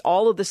Guys.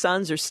 All of the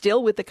sons are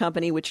still with the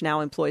company, which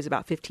now employs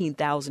about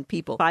 15,000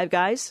 people. Five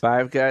Guys?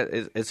 Five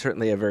Guys is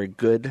certainly a very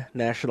good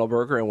national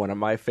burger and one of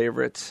my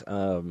favorites.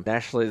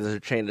 Nationally, there's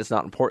a chain that's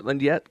not in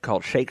Portland yet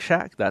called Shake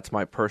Shack. That's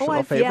my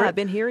personal favorite. Yeah, I've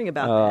been hearing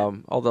about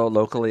that. Although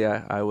locally,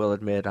 I will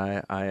admit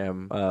I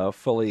am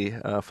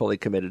fully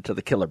committed to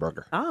the Killer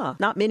Burger.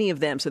 Not many of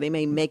them, so they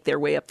may make their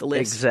way up the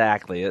list.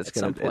 Exactly, at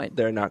some point.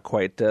 They're not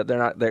quite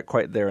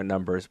there in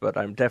numbers, but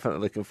I'm definitely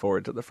looking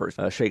forward to the first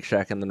Shake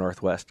Shack in the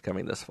Northwest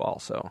coming this fall.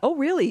 So. Oh,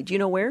 really? Do you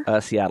know where?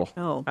 Seattle.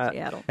 Oh,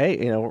 Seattle. Hey,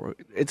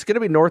 it's going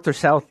to be north or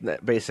south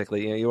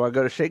basically. You want to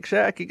go to Shake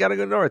Shack, you got to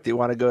go north. You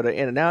want to go to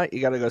In-N-Out,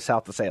 you got to go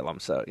south to Salem.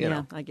 So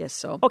yeah, I guess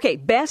so. Okay,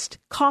 best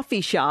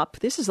coffee shop.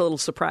 This is a little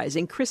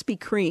surprising. Krispy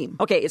Kreme.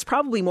 Okay, it's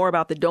probably more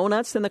about the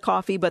donuts than the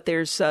coffee, but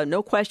there's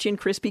no question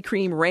Krispy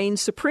Kreme reigns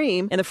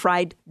supreme in the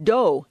fried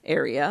dough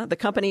area. The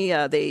company,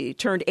 they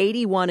turned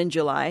 81 in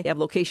July. They have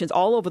locations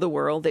all over the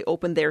world. They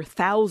opened their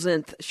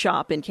 1,000th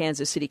shop in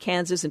Kansas City,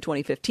 Kansas in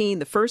 2015.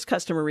 The first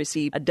customer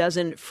received a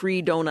dozen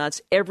free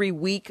donuts every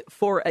week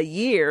for a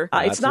year.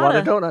 It's not a lot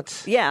of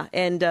donuts. Yeah,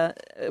 and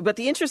but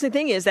the interesting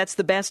thing is that's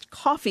the best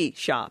coffee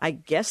shop. I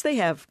guess they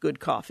have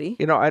good coffee.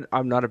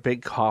 I'm not a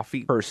big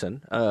coffee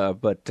person,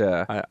 but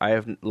I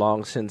have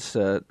long since,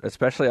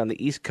 especially on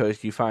the East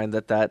Coast, you find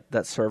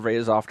that survey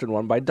is often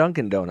won by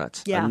Dunkin'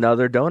 Donuts,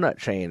 another donut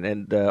chain,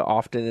 and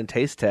often in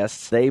taste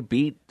tests they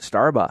beat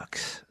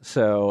Starbucks.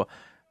 So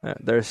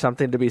there's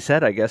something to be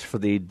said, I guess, for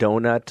the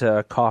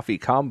donut coffee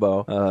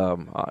combo.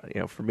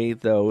 For me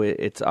though,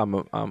 I'm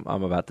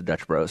about the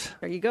Dutch Bros.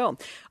 There you go.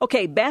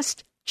 Okay,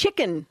 best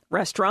chicken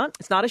restaurant.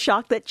 It's not a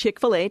shock that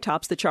Chick-fil-A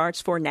tops the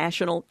charts for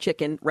national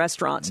chicken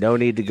restaurants. No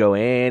need to go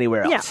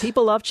anywhere else. Yeah,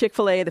 people love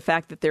Chick-fil-A. The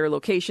fact that their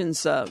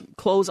locations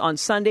close on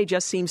Sunday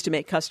just seems to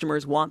make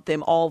customers want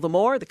them all the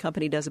more. The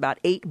company does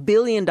about $8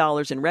 billion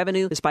in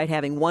revenue, despite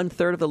having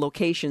 1/3 of the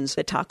locations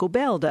that Taco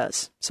Bell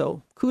does.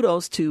 So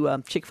kudos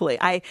to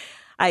Chick-fil-A.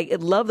 I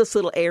love this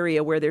little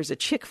area where there's a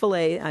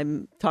Chick-fil-A.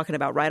 I'm talking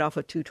about right off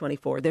of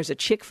 224. There's a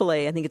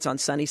Chick-fil-A. I think it's on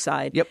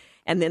Sunnyside. Yep.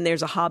 And then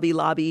there's a Hobby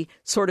Lobby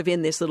sort of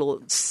in this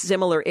little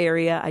similar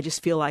area. I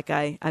just feel like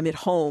I'm at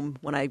home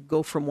when I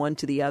go from one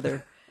to the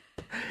other.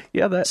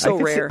 Yeah, that's so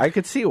rare. I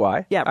could see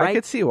why. Yeah, right, I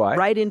could see why.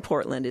 Right in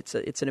Portland. It's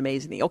an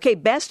amazing thing. Okay,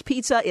 best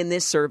pizza in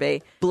this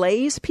survey,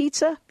 Blaze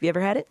Pizza. Have you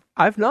ever had it?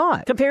 I've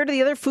not. Compared to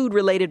the other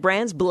food-related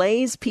brands,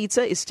 Blaze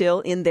Pizza is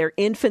still in their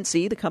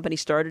infancy. The company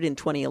started in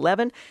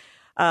 2011.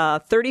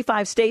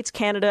 35 states,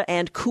 Canada,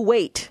 and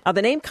Kuwait.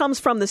 The name comes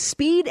from the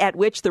speed at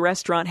which the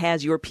restaurant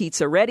has your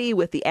pizza ready,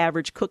 with the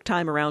average cook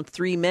time around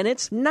 3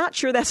 minutes. Not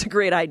sure that's a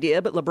great idea,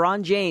 but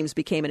LeBron James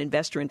became an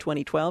investor in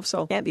 2012,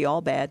 so can't be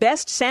all bad.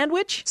 Best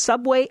sandwich,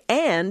 Subway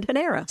and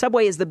Panera.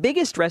 Subway is the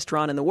biggest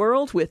restaurant in the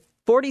world with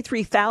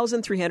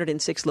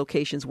 43,306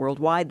 locations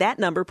worldwide. That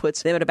number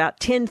puts them at about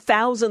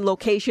 10,000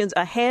 locations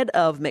ahead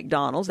of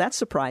McDonald's. That's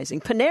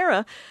surprising.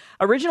 Panera,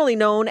 originally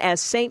known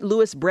as St.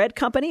 Louis Bread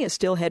Company, is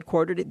still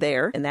headquartered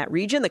there. In that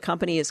region, the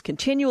company is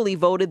continually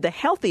voted the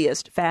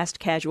healthiest fast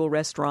casual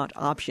restaurant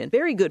option.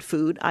 Very good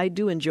food. I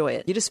do enjoy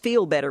it. You just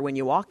feel better when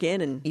you walk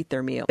in and eat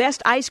their meal.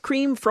 Best ice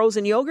cream,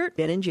 frozen yogurt,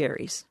 Ben &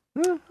 Jerry's.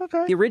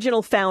 Okay. The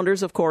original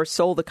founders, of course,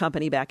 sold the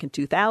company back in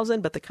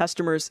 2000, but the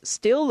customers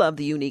still love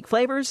the unique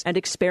flavors and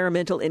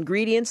experimental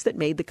ingredients that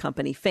made the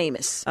company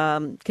famous.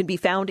 Can be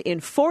found in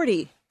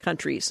 40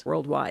 countries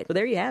worldwide. So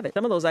there you have it.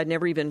 Some of those I'd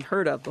never even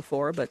heard of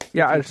before. But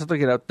yeah, I was just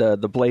looking at the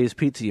Blaze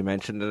Pizza you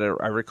mentioned, and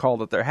I recall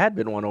that there had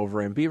been one over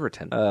in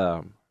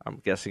Beaverton. I'm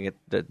guessing it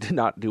did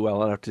not do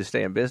well enough to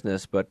stay in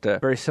business, but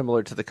very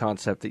similar to the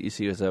concept that you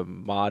see as a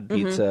mod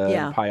pizza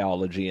and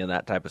Pieology and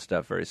that type of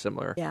stuff. Very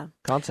similar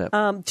concept.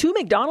 2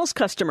 McDonald's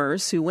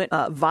customers who went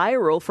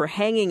viral for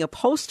hanging a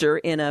poster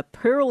in a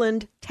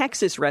Pearland,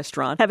 Texas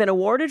restaurant have been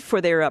awarded for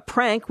their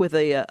prank with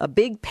a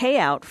big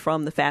payout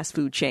from the fast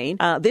food chain.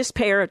 This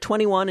pair, a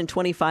 21 and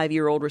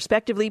 25-year-old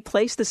respectively,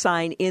 placed the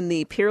sign in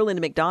the Pearland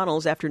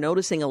McDonald's after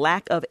noticing a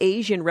lack of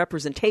Asian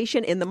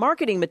representation in the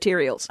marketing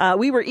materials.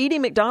 We were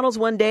eating McDonald's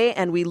one day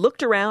and we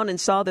looked around and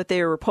saw that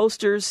there were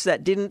posters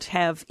that didn't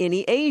have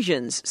any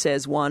Asians,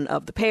 says one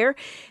of the pair.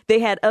 They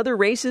had other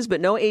races but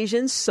no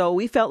Asians, so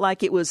we felt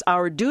like it was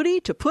our duty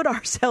to put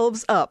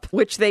ourselves up,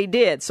 which they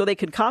did. So they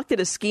concocted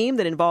a scheme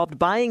that involved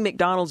buying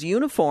McDonald's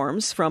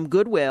uniforms from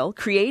Goodwill,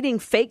 creating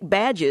fake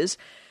badges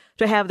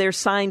to have their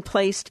sign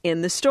placed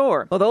in the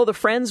store. Although the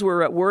friends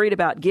were worried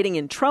about getting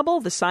in trouble,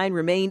 the sign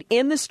remained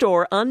in the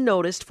store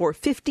unnoticed for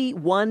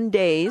 51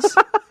 days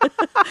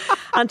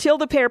until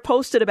the pair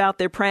posted about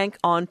their prank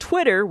on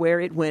Twitter, where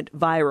it went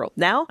viral.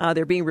 Now,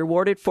 they're being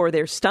rewarded for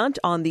their stunt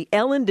on the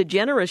Ellen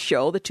DeGeneres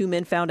show. The two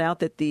men found out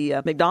that the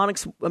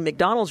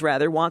McDonald's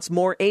wants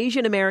more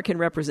Asian American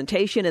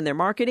representation in their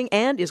marketing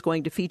and is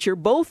going to feature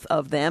both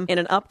of them in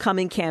an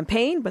upcoming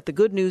campaign. But the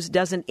good news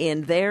doesn't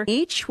end there.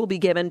 Each will be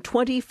given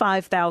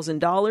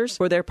 $25,000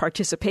 for their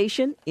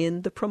participation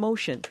in the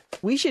promotion.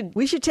 We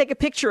should take a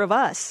picture of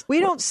us. We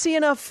don't see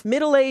enough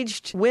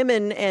middle-aged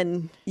women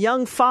and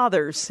young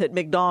fathers at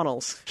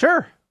McDonald's.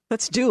 Sure.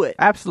 Let's do it.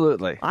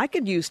 Absolutely. I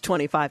could use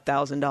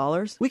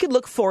 $25,000. We could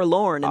look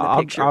forlorn in the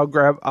picture. I'll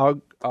grab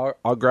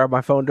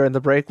my phone during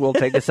the break. We'll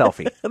take a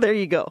selfie. There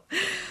you go.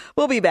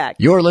 We'll be back.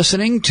 You're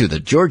listening to the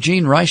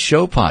Georgene Rice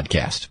Show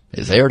podcast.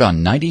 It's aired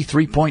on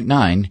 93.9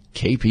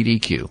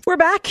 KPDQ. We're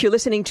back. You're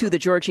listening to the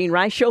Georgene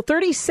Rice Show.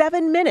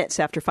 37 minutes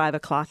after 5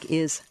 o'clock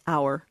is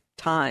our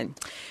time.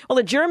 Well,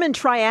 a German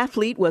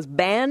triathlete was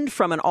banned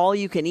from an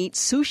all-you-can-eat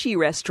sushi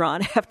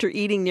restaurant after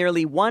eating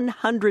nearly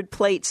 100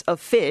 plates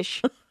of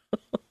fish.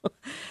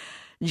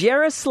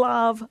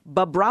 Jaroslav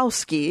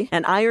Bobrowski,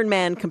 an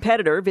Ironman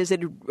competitor,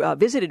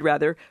 visited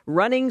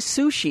running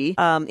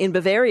sushi in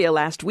Bavaria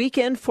last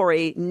weekend for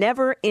a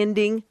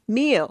never-ending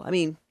meal. I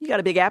mean, you got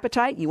a big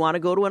appetite, you want to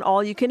go to an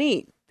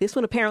all-you-can-eat. This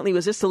one apparently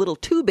was just a little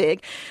too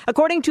big.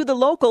 According to the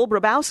local,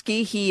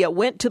 Bobrowski, he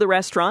went to the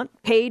restaurant,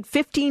 paid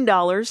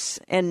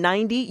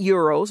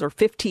 €15.90 or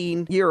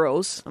 15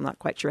 euros. I'm not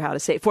quite sure how to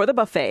say it, for the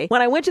buffet.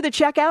 When I went to the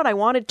checkout, I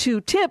wanted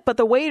to tip, but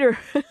the waiter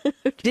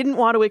didn't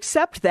want to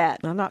accept that.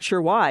 I'm not sure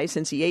why,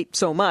 since he ate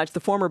so much. The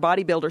former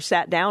bodybuilder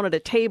sat down at a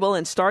table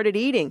and started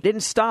eating.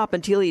 Didn't stop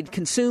until he'd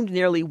consumed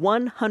nearly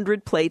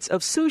 100 plates of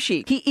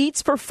sushi. He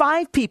eats for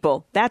 5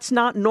 people. That's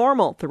not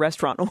normal, the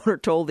restaurant owner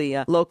told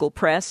the local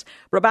press.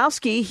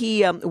 Bobrowski, Currently,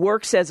 he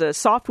works as a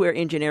software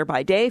engineer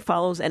by day,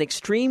 follows an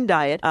extreme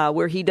diet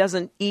where he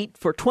doesn't eat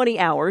for 20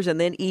 hours and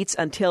then eats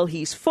until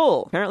he's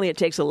full. Apparently, it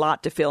takes a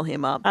lot to fill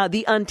him up.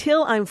 The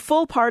until I'm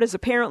full part is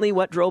apparently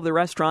what drove the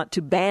restaurant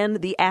to ban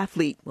the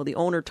athlete. Well, the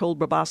owner told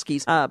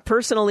Brabowski's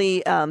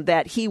personally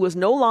that he was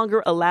no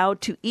longer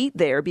allowed to eat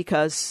there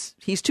because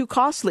he's too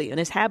costly and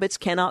his habits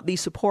cannot be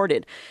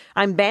supported.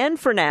 I'm banned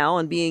for now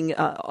and being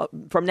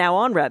from now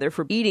on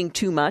for eating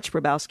too much,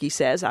 Brabowski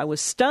says. I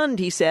was stunned,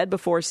 he said,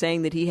 before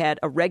saying that he had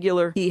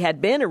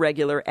been a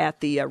regular at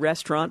the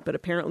restaurant, but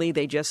apparently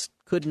they just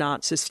could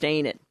not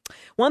sustain it.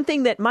 One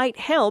thing that might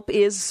help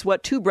is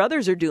what two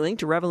brothers are doing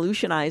to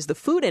revolutionize the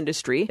food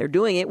industry. They're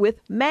doing it with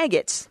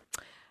maggots.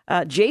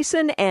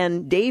 Jason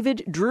and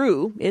David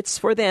Drew, it's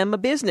for them a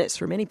business.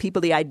 For many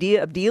people, the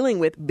idea of dealing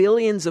with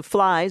billions of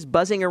flies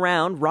buzzing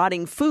around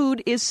rotting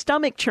food is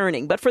stomach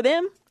churning. But for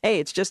them, hey,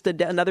 it's just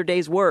another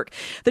day's work.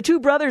 The two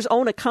brothers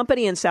own a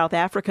company in South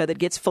Africa that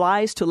gets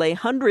flies to lay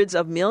hundreds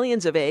of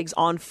millions of eggs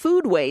on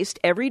food waste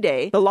every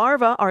day. The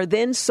larvae are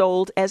then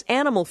sold as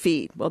animal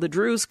feed. Well, the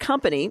Drews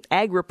company,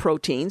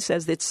 AgriProtein,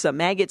 says its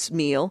maggot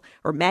meal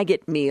are an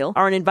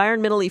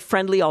environmentally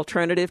friendly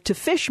alternative to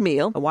fish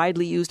meal, a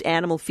widely used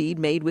animal feed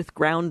made with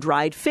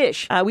ground-dried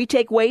fish. We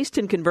take waste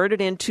and convert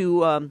it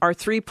into our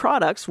three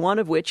products, one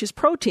of which is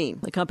protein.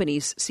 The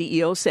company's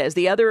CEO says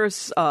the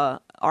others are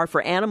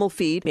for animal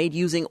feed made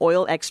using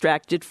oil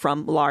extracted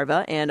from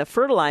larvae and a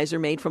fertilizer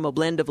made from a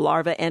blend of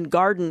larvae and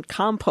garden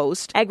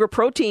compost.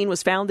 AgriProtein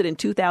was founded in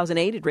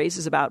 2008. It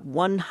raises about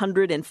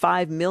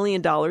 $105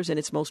 million in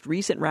its most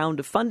recent round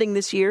of funding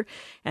this year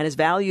and is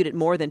valued at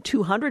more than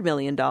 $200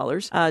 million.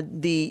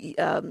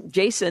 The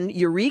Jason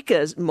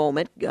Eureka's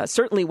moment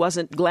certainly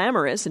wasn't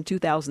glamorous. In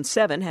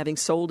 2007, having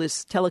sold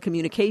his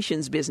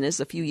telecommunications business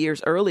a few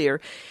years earlier,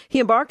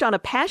 he embarked on a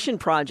passion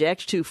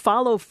project to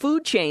follow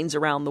food chains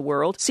around the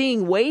world,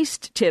 seeing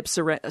waste tips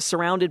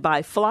surrounded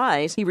by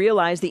flies. He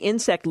realized the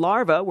insect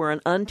larvae were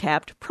an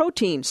untapped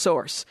protein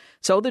source.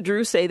 So the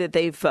Drews say that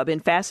they've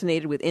been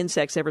fascinated with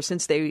insects ever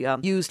since they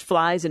used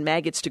flies and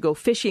maggots to go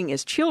fishing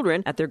as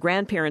children at their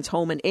grandparents'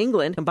 home in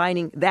England.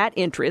 Combining that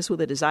interest with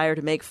a desire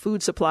to make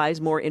food supplies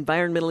more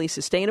environmentally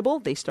sustainable,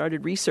 they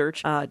started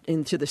research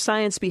into the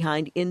science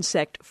behind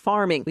insect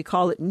farming. We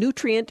call it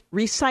nutrient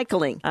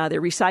recycling.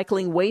 They're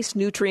recycling waste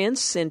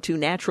nutrients into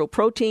natural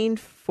protein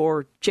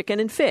for chicken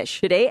and fish.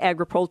 Today,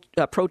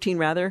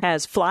 AgriProtein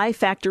has fly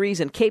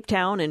factories in Cape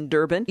Town and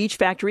Durban. Each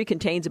factory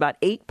contains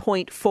about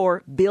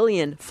 8.4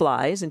 billion flies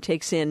and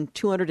takes in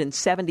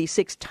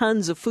 276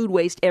 tons of food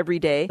waste every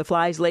day. The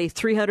flies lay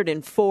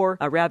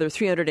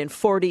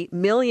 340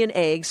 million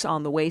eggs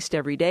on the waste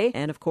every day.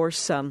 And of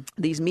course,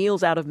 these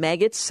meals out of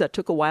maggots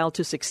took a while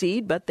to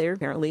succeed, but they're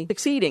apparently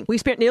succeeding. We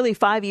spent nearly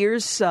 5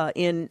 years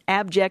in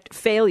abject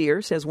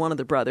failure, says one of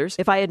the brothers.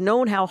 If I had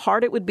known how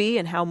hard it would be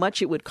and how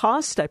much it would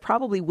cost, I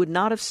probably would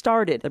not have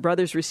started. The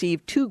brothers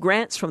received 2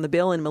 grants from the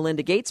Bill and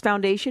Melinda Gates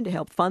Foundation to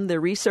help fund their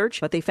research,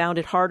 but they found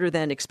it harder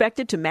than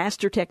expected to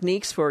master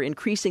techniques for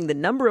increasing the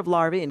number of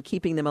larvae and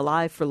keeping them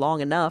alive for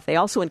long enough. They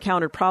also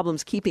encountered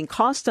problems keeping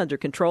costs under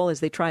control as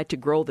they tried to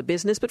grow the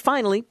business, but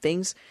finally,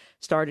 things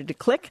started to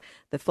click.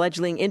 The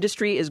fledgling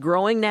industry is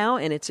growing now,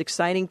 and it's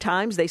exciting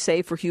times, they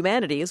say, for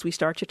humanity as we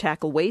start to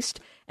tackle waste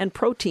and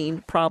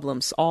protein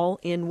problems all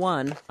in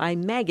one.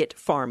 I'm maggot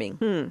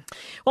farming.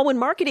 Well, when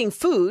marketing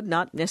food,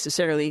 not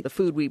necessarily the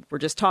food we were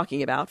just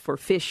talking about for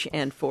fish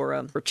and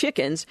for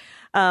chickens,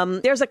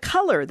 there's a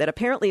color that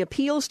apparently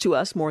appeals to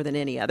us more than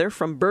any other.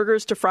 From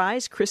burgers to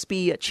fries,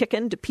 crispy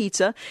chicken to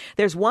pizza,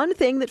 there's one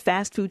thing that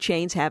fast food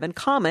chains have in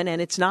common,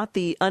 and it's not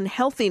the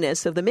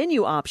unhealthiness of the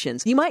menu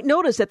options. You might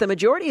notice that the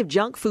majority of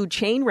junk food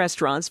chain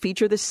restaurants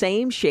feature the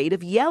same shade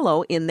of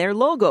yellow in their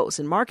logos,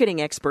 and marketing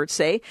experts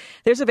say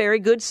there's a very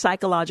good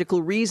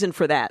psychological reason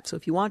for that. So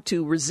if you want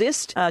to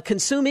resist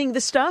consuming the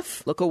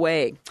stuff, look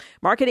away.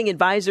 Marketing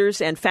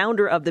advisors and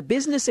founder of the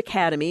Business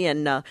Academy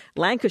in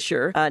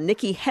Lancashire,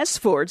 Nikki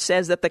Hesford,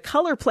 says that the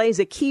color plays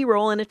a key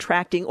role in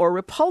attracting or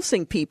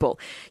repulsing people.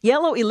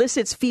 Yellow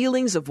elicits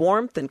feelings of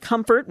warmth and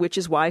comfort, which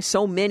is why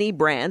so many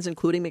brands,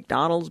 including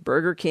McDonald's,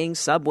 Burger King,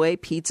 Subway,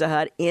 Pizza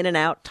Hut,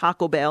 In-N-Out,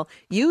 Taco Bell,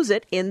 use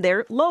it in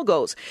their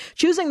logos.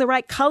 Choosing the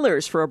right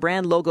colors for a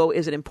brand logo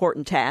is an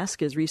important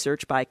task, as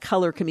research by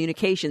Color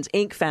Communications,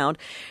 Inc. found.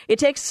 It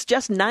takes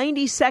just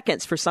 90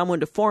 seconds for someone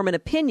to form an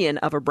opinion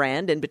of a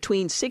brand, and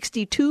between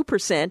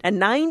 62%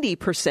 and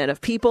 90%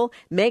 of people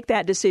make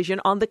that decision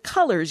on the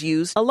colors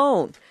used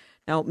alone.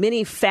 Now,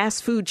 many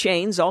fast food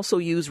chains also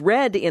use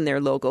red in their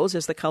logos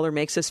as the color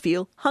makes us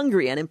feel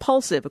hungry and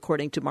impulsive,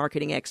 according to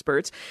marketing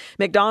experts.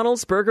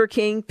 McDonald's, Burger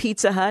King,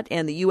 Pizza Hut,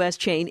 and the U.S.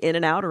 chain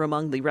In-N-Out are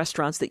among the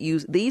restaurants that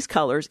use these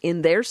colors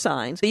in their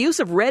signs. The use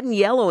of red and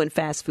yellow in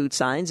fast food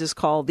signs is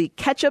called the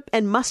ketchup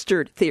and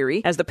mustard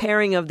theory, as the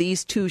pairing of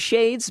these two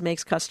shades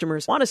makes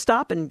customers want to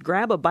stop and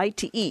grab a bite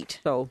to eat.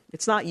 So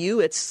it's not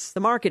you, it's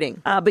the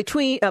marketing.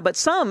 But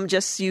some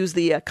just use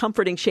the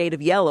comforting shade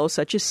of yellow,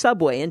 such as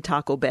Subway and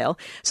Taco Bell.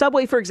 Subway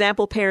Subway, for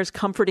example, pairs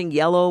comforting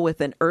yellow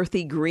with an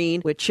earthy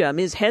green, which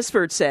Ms.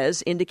 Hesford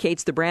says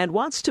indicates the brand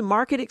wants to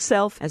market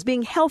itself as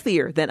being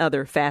healthier than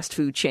other fast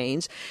food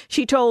chains.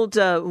 She told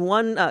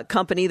one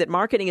company that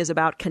marketing is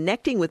about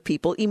connecting with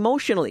people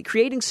emotionally,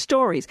 creating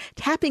stories,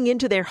 tapping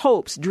into their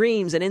hopes,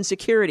 dreams, and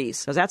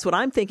insecurities. Because that's what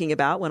I'm thinking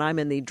about when I'm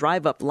in the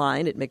drive-up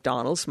line at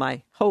McDonald's,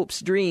 my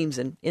hopes, dreams,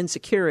 and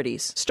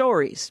insecurities.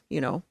 Stories,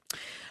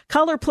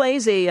 Color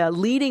plays a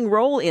leading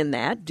role in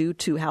that due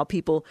to how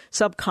people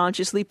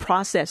subconsciously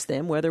process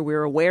them, whether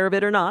we're aware of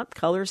it or not.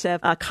 Colors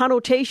have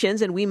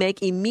connotations, and we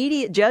make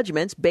immediate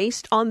judgments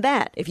based on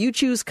that. If you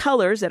choose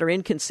colors that are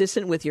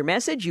inconsistent with your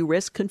message, you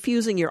risk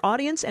confusing your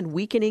audience and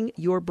weakening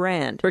your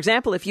brand. For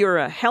example, if you're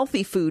a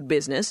healthy food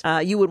business,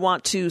 you would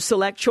want to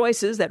select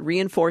choices that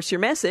reinforce your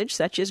message,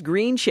 such as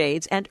green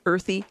shades and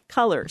earthy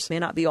colors. May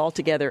not be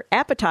altogether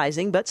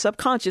appetizing, but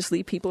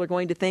subconsciously people are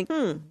going to think,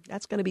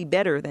 that's going to be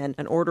better than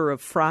an order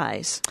of fries.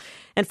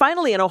 And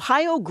finally, an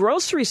Ohio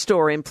grocery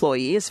store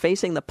employee is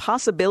facing the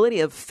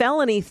possibility of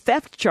felony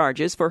theft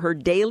charges for her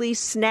daily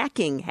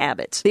snacking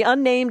habits. The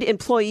unnamed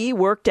employee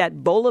worked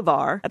at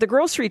Bolivar at the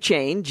grocery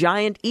chain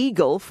Giant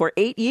Eagle for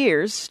 8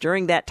 years.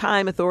 During that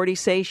time, authorities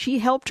say she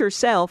helped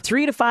herself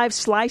 3 to 5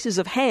 slices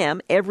of ham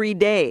every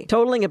day,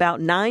 totaling about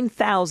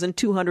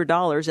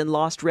 $9,200 in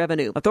lost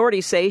revenue.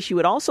 Authorities say she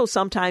would also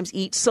sometimes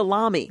eat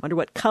salami. Wonder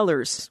what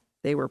colors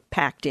they were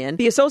packed in.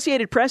 The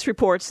Associated Press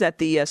reports that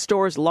the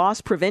store's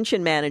loss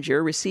prevention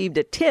manager received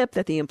a tip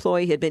that the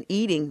employee had been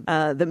eating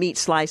the meat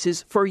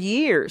slices for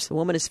years. The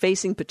woman is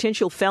facing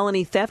potential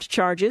felony theft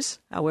charges.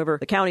 However,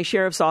 the county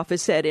sheriff's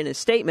office said in a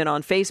statement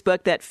on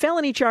Facebook that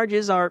felony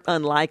charges are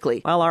unlikely.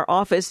 While our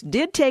office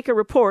did take a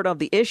report of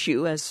the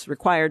issue as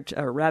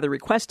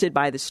requested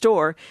by the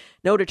store,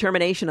 no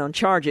determination on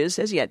charges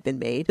has yet been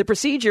made. The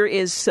procedure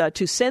is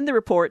to send the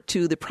report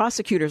to the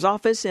prosecutor's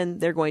office,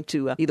 and they're going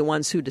to be the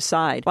ones who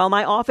decide. While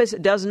my office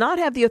does not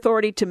have the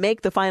authority to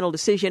make the final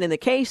decision in the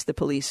case, the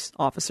police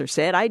officer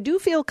said, I do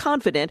feel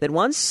confident that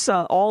once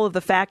all of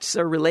the facts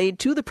are relayed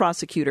to the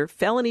prosecutor,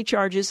 felony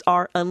charges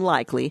are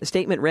unlikely. The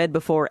statement read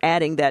before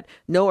adding that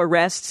no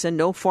arrests and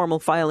no formal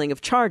filing of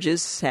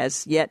charges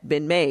has yet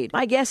been made.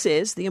 My guess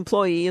is the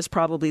employee is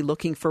probably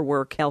looking for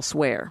work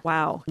elsewhere.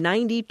 Wow,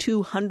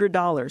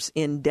 $9,200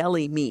 in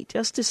deli meat,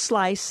 just a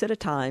slice at a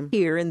time,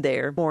 here and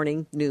there,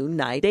 morning, noon,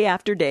 night, day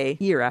after day,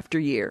 year after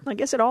year. I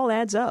guess it all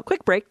adds up.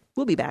 Quick break.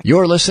 We'll be back.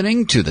 You're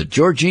listening to the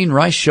Georgene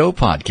Rice Show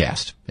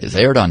podcast. It's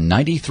aired on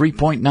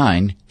 93.9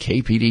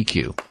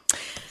 KPDQ.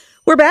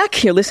 We're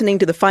back. You're listening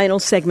to the final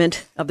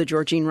segment of the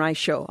Georgene Rice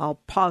Show. I'll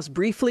pause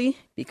briefly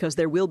because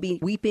there will be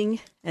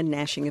weeping and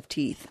gnashing of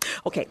teeth.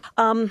 Okay.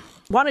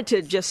 Wanted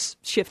to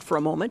just shift for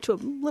a moment to a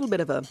little bit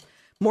of a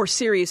more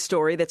serious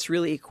story that's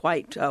really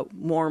quite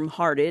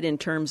warm-hearted in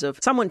terms of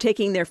someone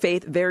taking their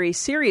faith very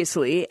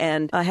seriously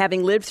and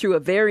having lived through a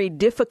very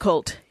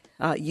difficult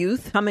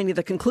youth, coming to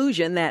the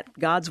conclusion that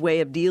God's way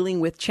of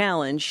dealing with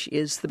challenge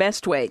is the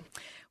best way.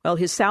 Well,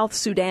 his South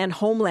Sudan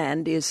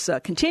homeland is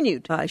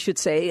continued, I should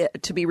say,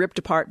 to be ripped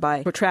apart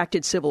by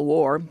protracted civil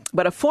war.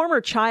 But a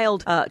former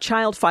child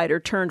fighter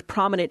turned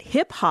prominent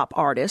hip-hop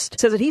artist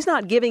says that he's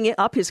not giving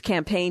up his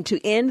campaign to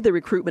end the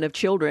recruitment of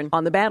children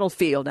on the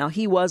battlefield. Now,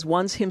 he was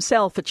once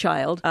himself a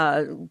child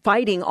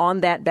fighting on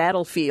that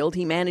battlefield.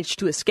 He managed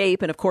to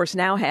escape and, of course,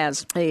 now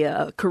has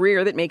a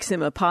career that makes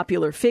him a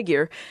popular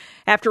figure.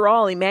 After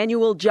all,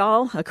 Emmanuel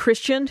Jal, a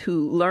Christian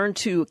who learned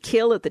to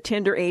kill at the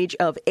tender age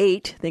of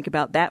 8, think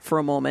about that for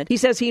a moment. He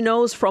says he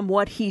knows from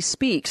what he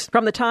speaks.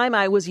 From the time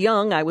I was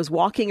young, I was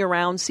walking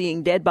around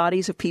seeing dead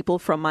bodies of people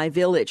from my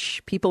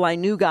village. People I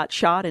knew got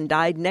shot and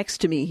died next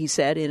to me, he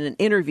said in an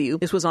interview.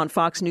 This was on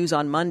Fox News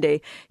on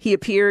Monday. He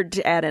appeared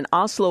at an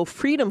Oslo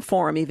Freedom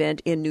Forum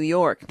event in New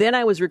York. Then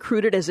I was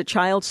recruited as a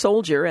child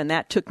soldier, and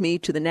that took me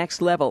to the next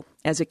level.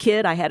 As a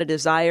kid, I had a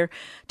desire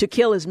to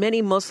kill as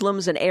many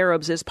Muslims and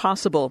Arabs as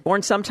possible.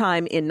 Born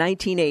sometime in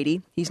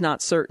 1980, he's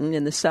not certain,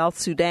 in the South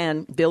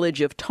Sudan village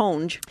of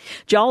Tonj,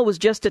 Jal was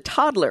just a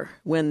toddler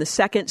when the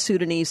Second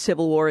Sudanese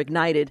Civil War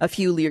ignited a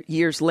few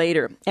years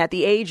later. At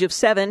the age of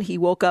 7, he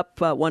woke up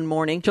one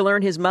morning to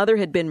learn his mother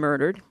had been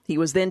murdered. He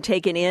was then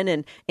taken in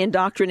and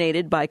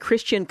indoctrinated by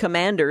Christian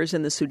commanders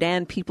in the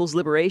Sudan People's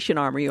Liberation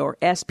Army, or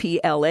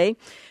SPLA,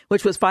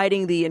 which was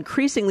fighting the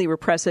increasingly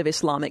repressive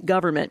Islamic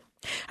government.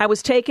 I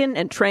was taken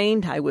and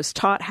trained. I was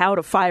taught how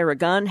to fire a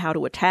gun, how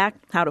to attack,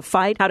 how to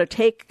fight, how to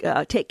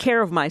take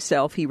care of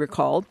myself, he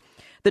recalled.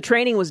 The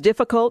training was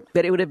difficult,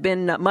 but it would have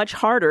been much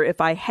harder if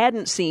I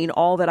hadn't seen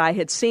all that I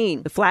had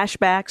seen. The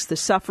flashbacks, the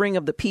suffering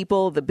of the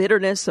people, the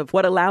bitterness of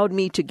what allowed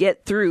me to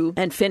get through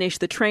and finish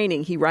the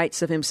training, he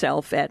writes of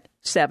himself at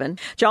 7.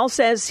 Jal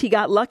says he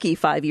got lucky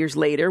 5 years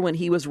later when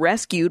he was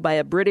rescued by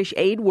a British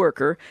aid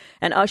worker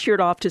and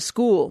ushered off to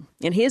school.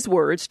 In his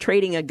words,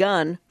 trading a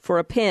gun for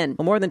a pen.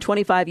 Well, more than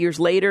 25 years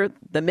later,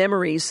 the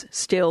memories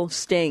still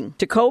sting.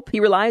 To cope, he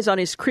relies on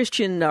his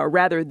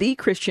the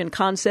Christian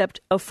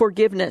concept of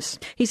forgiveness.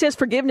 He says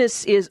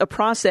forgiveness is a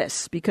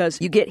process because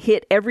you get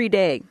hit every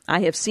day.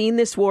 I have seen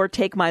this war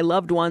take my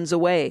loved ones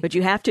away, but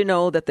you have to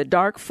know that the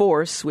dark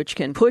force, which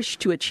can push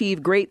to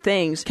achieve great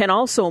things, can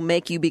also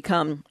make you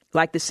become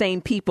like the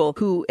same people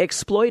who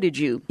exploited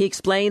you. He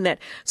explained that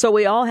so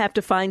we all have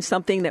to find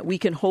something that we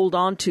can hold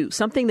on to,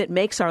 something that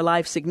makes our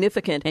life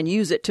significant, and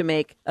use it to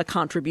make a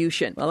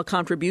contribution. Well, a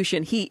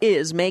contribution he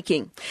is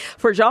making.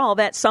 For Jal,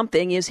 that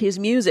something is his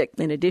music.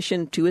 In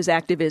addition to his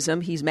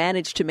activism, he's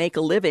managed to make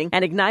a living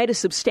and ignite a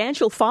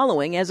substantial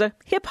following as a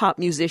hip-hop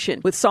musician.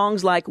 With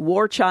songs like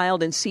War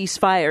Child and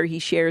Ceasefire, he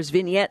shares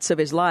vignettes of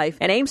his life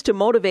and aims to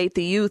motivate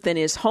the youth in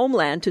his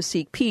homeland to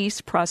seek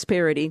peace,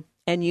 prosperity,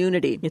 and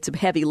unity. It's a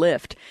heavy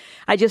lift.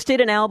 I just did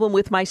an album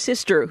with my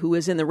sister who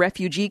is in the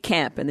refugee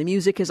camp, and the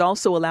music has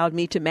also allowed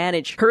me to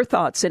manage her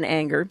thoughts and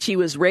anger. She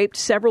was raped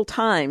several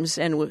times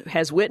and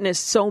has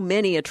witnessed so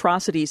many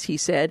atrocities, he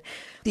said.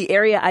 The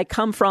area I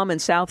come from in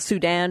South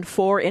Sudan,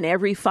 4 in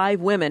every 5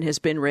 women has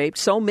been raped.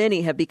 So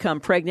many have become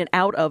pregnant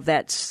out of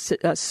that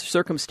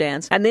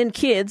circumstance. And then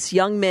kids,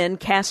 young men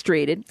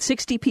castrated,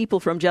 60 people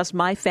from just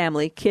my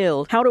family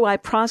killed. How do I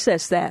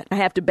process that? I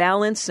have to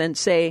balance and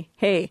say,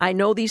 hey, I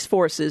know these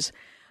forces.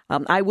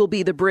 I will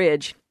be the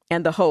bridge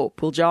and the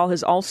hope. Well, Jal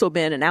has also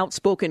been an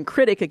outspoken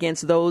critic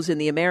against those in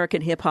the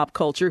American hip-hop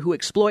culture who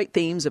exploit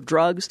themes of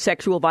drugs,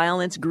 sexual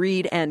violence,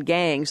 greed, and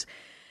gangs.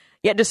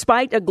 Yet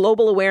despite a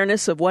global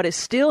awareness of what is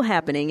still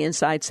happening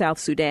inside South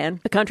Sudan,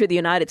 the country the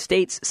United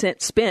States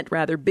spent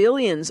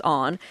billions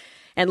on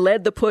and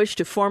led the push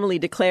to formally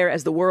declare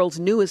as the world's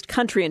newest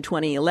country in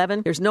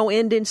 2011, there's no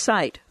end in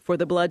sight for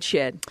the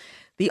bloodshed.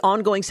 The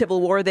ongoing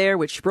civil war there,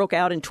 which broke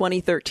out in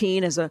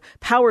 2013 as a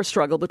power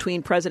struggle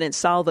between President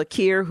Salva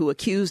Kiir, who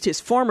accused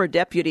his former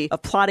deputy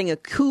of plotting a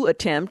coup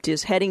attempt,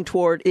 is heading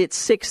toward its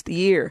 6th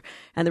year.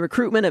 And the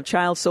recruitment of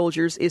child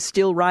soldiers is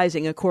still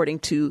rising, according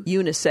to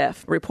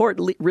UNICEF. A report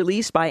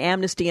released by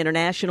Amnesty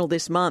International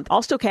this month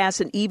also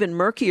casts an even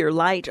murkier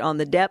light on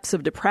the depths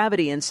of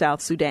depravity in South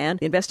Sudan.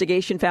 The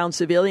investigation found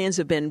civilians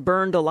have been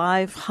burned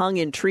alive, hung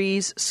in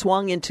trees,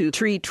 swung into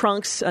tree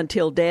trunks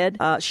until dead,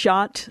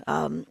 shot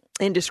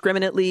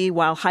indiscriminately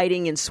while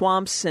hiding in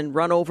swamps, and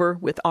run over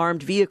with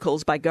armed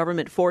vehicles by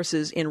government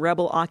forces in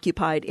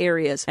rebel-occupied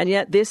areas. And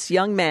yet this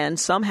young man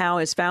somehow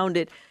has found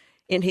it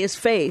in his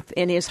faith,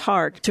 in his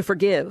heart, to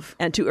forgive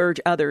and to urge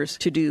others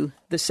to do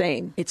the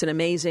same. It's an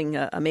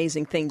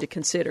amazing thing to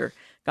consider.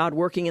 God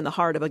working in the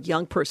heart of a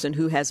young person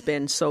who has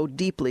been so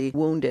deeply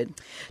wounded.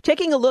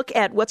 Taking a look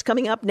at what's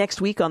coming up next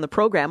week on the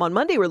program. On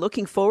Monday, we're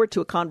looking forward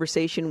to a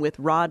conversation with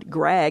Rod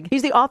Gregg.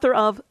 He's the author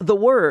of The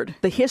Word,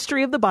 the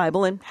history of the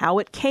Bible and how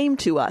it came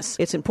to us.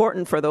 It's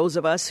important for those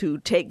of us who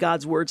take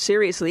God's Word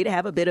seriously to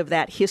have a bit of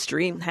that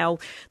history and how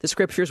the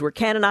scriptures were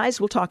canonized.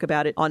 We'll talk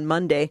about it on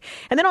Monday.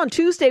 And then on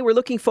Tuesday, we're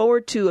looking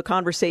forward to a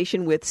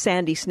conversation with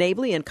Sandy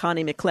Snavely and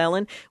Connie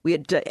McClellan. We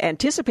had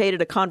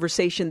anticipated a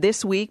conversation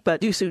this week,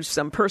 but due to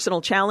some personal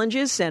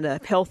challenges and a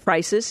health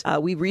crisis,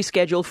 we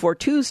rescheduled for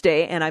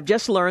Tuesday, and I've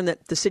just learned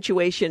that the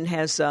situation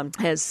has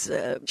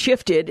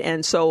shifted,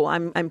 and so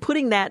I'm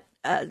putting that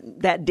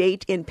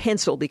date in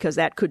pencil because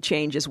that could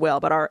change as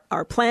well. But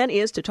our plan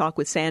is to talk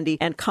with Sandy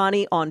and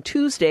Connie on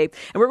Tuesday,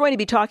 and we're going to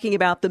be talking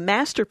about the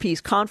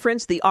Masterpiece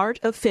Conference, The Art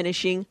of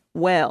Finishing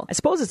Well. I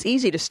suppose it's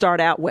easy to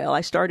start out well. I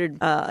started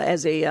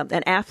as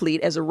an athlete,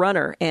 as a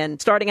runner,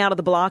 and starting out of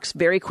the blocks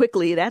very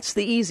quickly, that's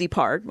the easy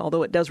part,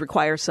 although it does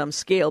require some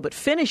skill. But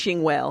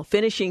finishing well,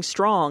 finishing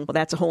strong, well,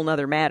 that's a whole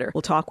nother matter.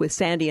 We'll talk with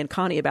Sandy and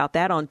Connie about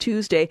that on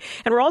Tuesday.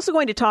 And we're also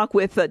going to talk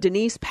with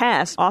Denise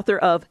Pass, author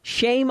of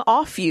Shame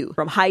Off You,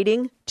 From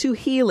Hiding to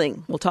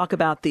Healing. We'll talk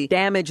about the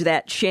damage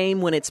that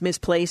shame, when it's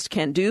misplaced,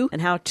 can do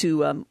and how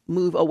to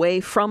move away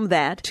from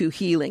that to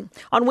healing.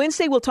 On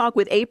Wednesday, we'll talk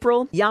with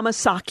April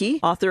Yamasaki,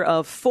 author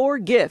of 4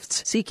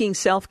 Gifts, Seeking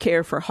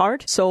Self-Care for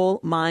Heart, Soul,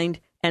 Mind,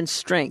 and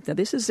Strength. Now,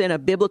 this is in a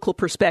biblical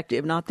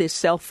perspective, not this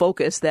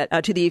self-focus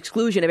that, to the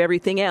exclusion of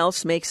everything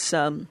else, makes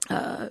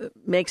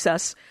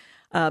us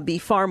be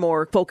far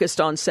more focused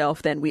on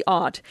self than we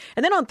ought.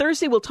 And then on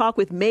Thursday, we'll talk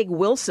with Meg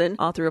Wilson,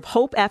 author of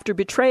Hope After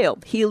Betrayal,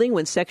 Healing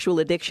When Sexual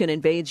Addiction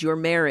Invades Your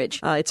Marriage.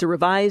 It's a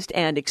revised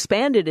and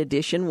expanded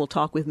edition. We'll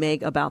talk with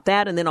Meg about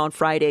that. And then on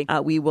Friday,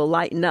 we will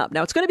lighten up.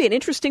 Now, it's going to be an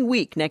interesting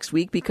week next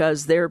week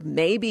because there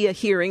may be a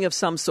hearing of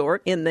some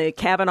sort. In the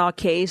Kavanaugh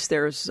case,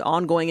 there's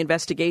ongoing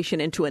investigation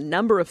into a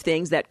number of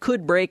things that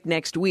could break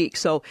next week.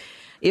 So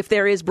if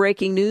there is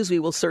breaking news, we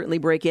will certainly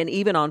break in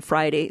even on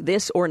Friday,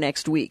 this or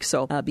next week.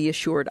 So be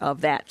assured of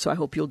that. So I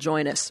hope you'll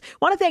join us. I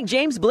want to thank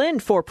James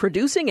Blend for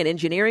producing and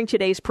engineering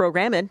today's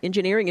program and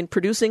engineering and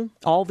producing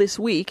all this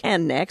week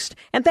and next.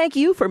 And thank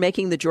you for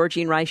making the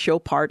Georgene Rice Show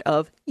part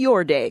of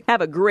your day.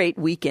 Have a great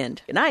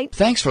weekend. Good night.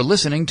 Thanks for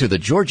listening to the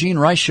Georgene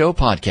Rice Show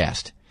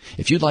podcast.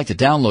 If you'd like to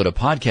download a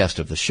podcast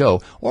of the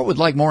show or would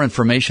like more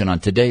information on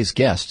today's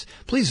guests,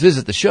 please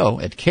visit the show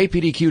at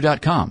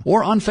kpdq.com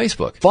or on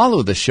Facebook.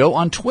 Follow the show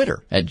on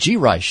Twitter at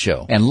GRice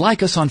Show and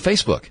like us on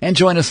Facebook. And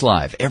join us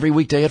live every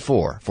weekday at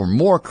 4 for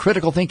more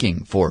critical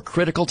thinking for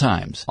critical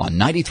times on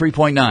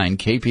 93.9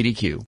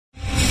 KPDQ.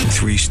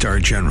 3-star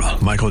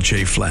General Michael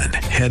J. Flynn,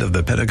 head of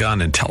the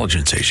Pentagon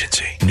Intelligence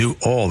Agency, knew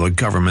all the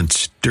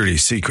government's dirty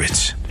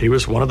secrets. He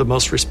was one of the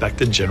most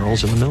respected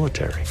generals in the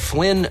military.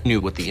 Flynn knew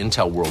what the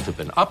intel world had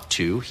been up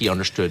to. He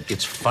understood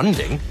its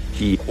funding.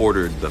 He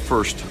ordered the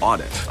first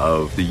audit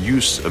of the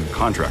use of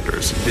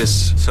contractors.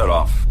 This set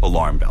off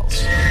alarm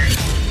bells.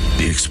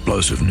 The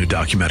explosive new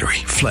documentary,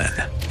 Flynn,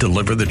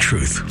 Deliver the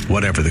Truth,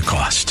 Whatever the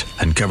Cost,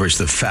 uncovers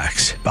the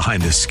facts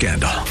behind this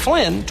scandal.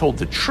 Flynn told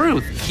the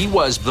truth. He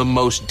was the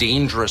most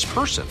dangerous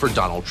person for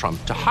Donald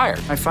Trump to hire.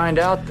 I find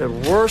out the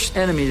worst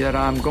enemy that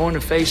I'm going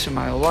to face in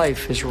my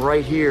life is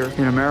right here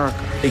in America.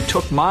 They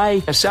took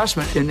my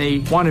assessment and they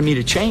wanted me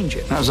to change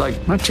it. And I was like,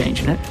 I'm not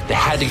changing it. They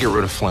had to get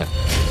rid of Flynn.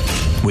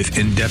 With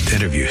in-depth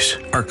interviews,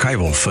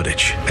 archival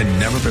footage, and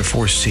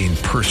never-before-seen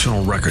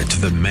personal records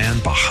of the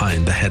man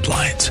behind the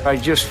headlines. I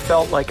just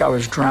felt like I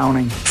was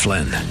drowning.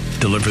 Flynn,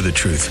 Deliver the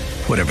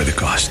Truth, Whatever the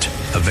Cost.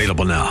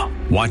 Available now.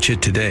 Watch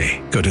it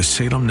today. Go to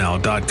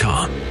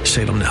salemnow.com.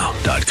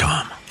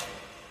 salemnow.com.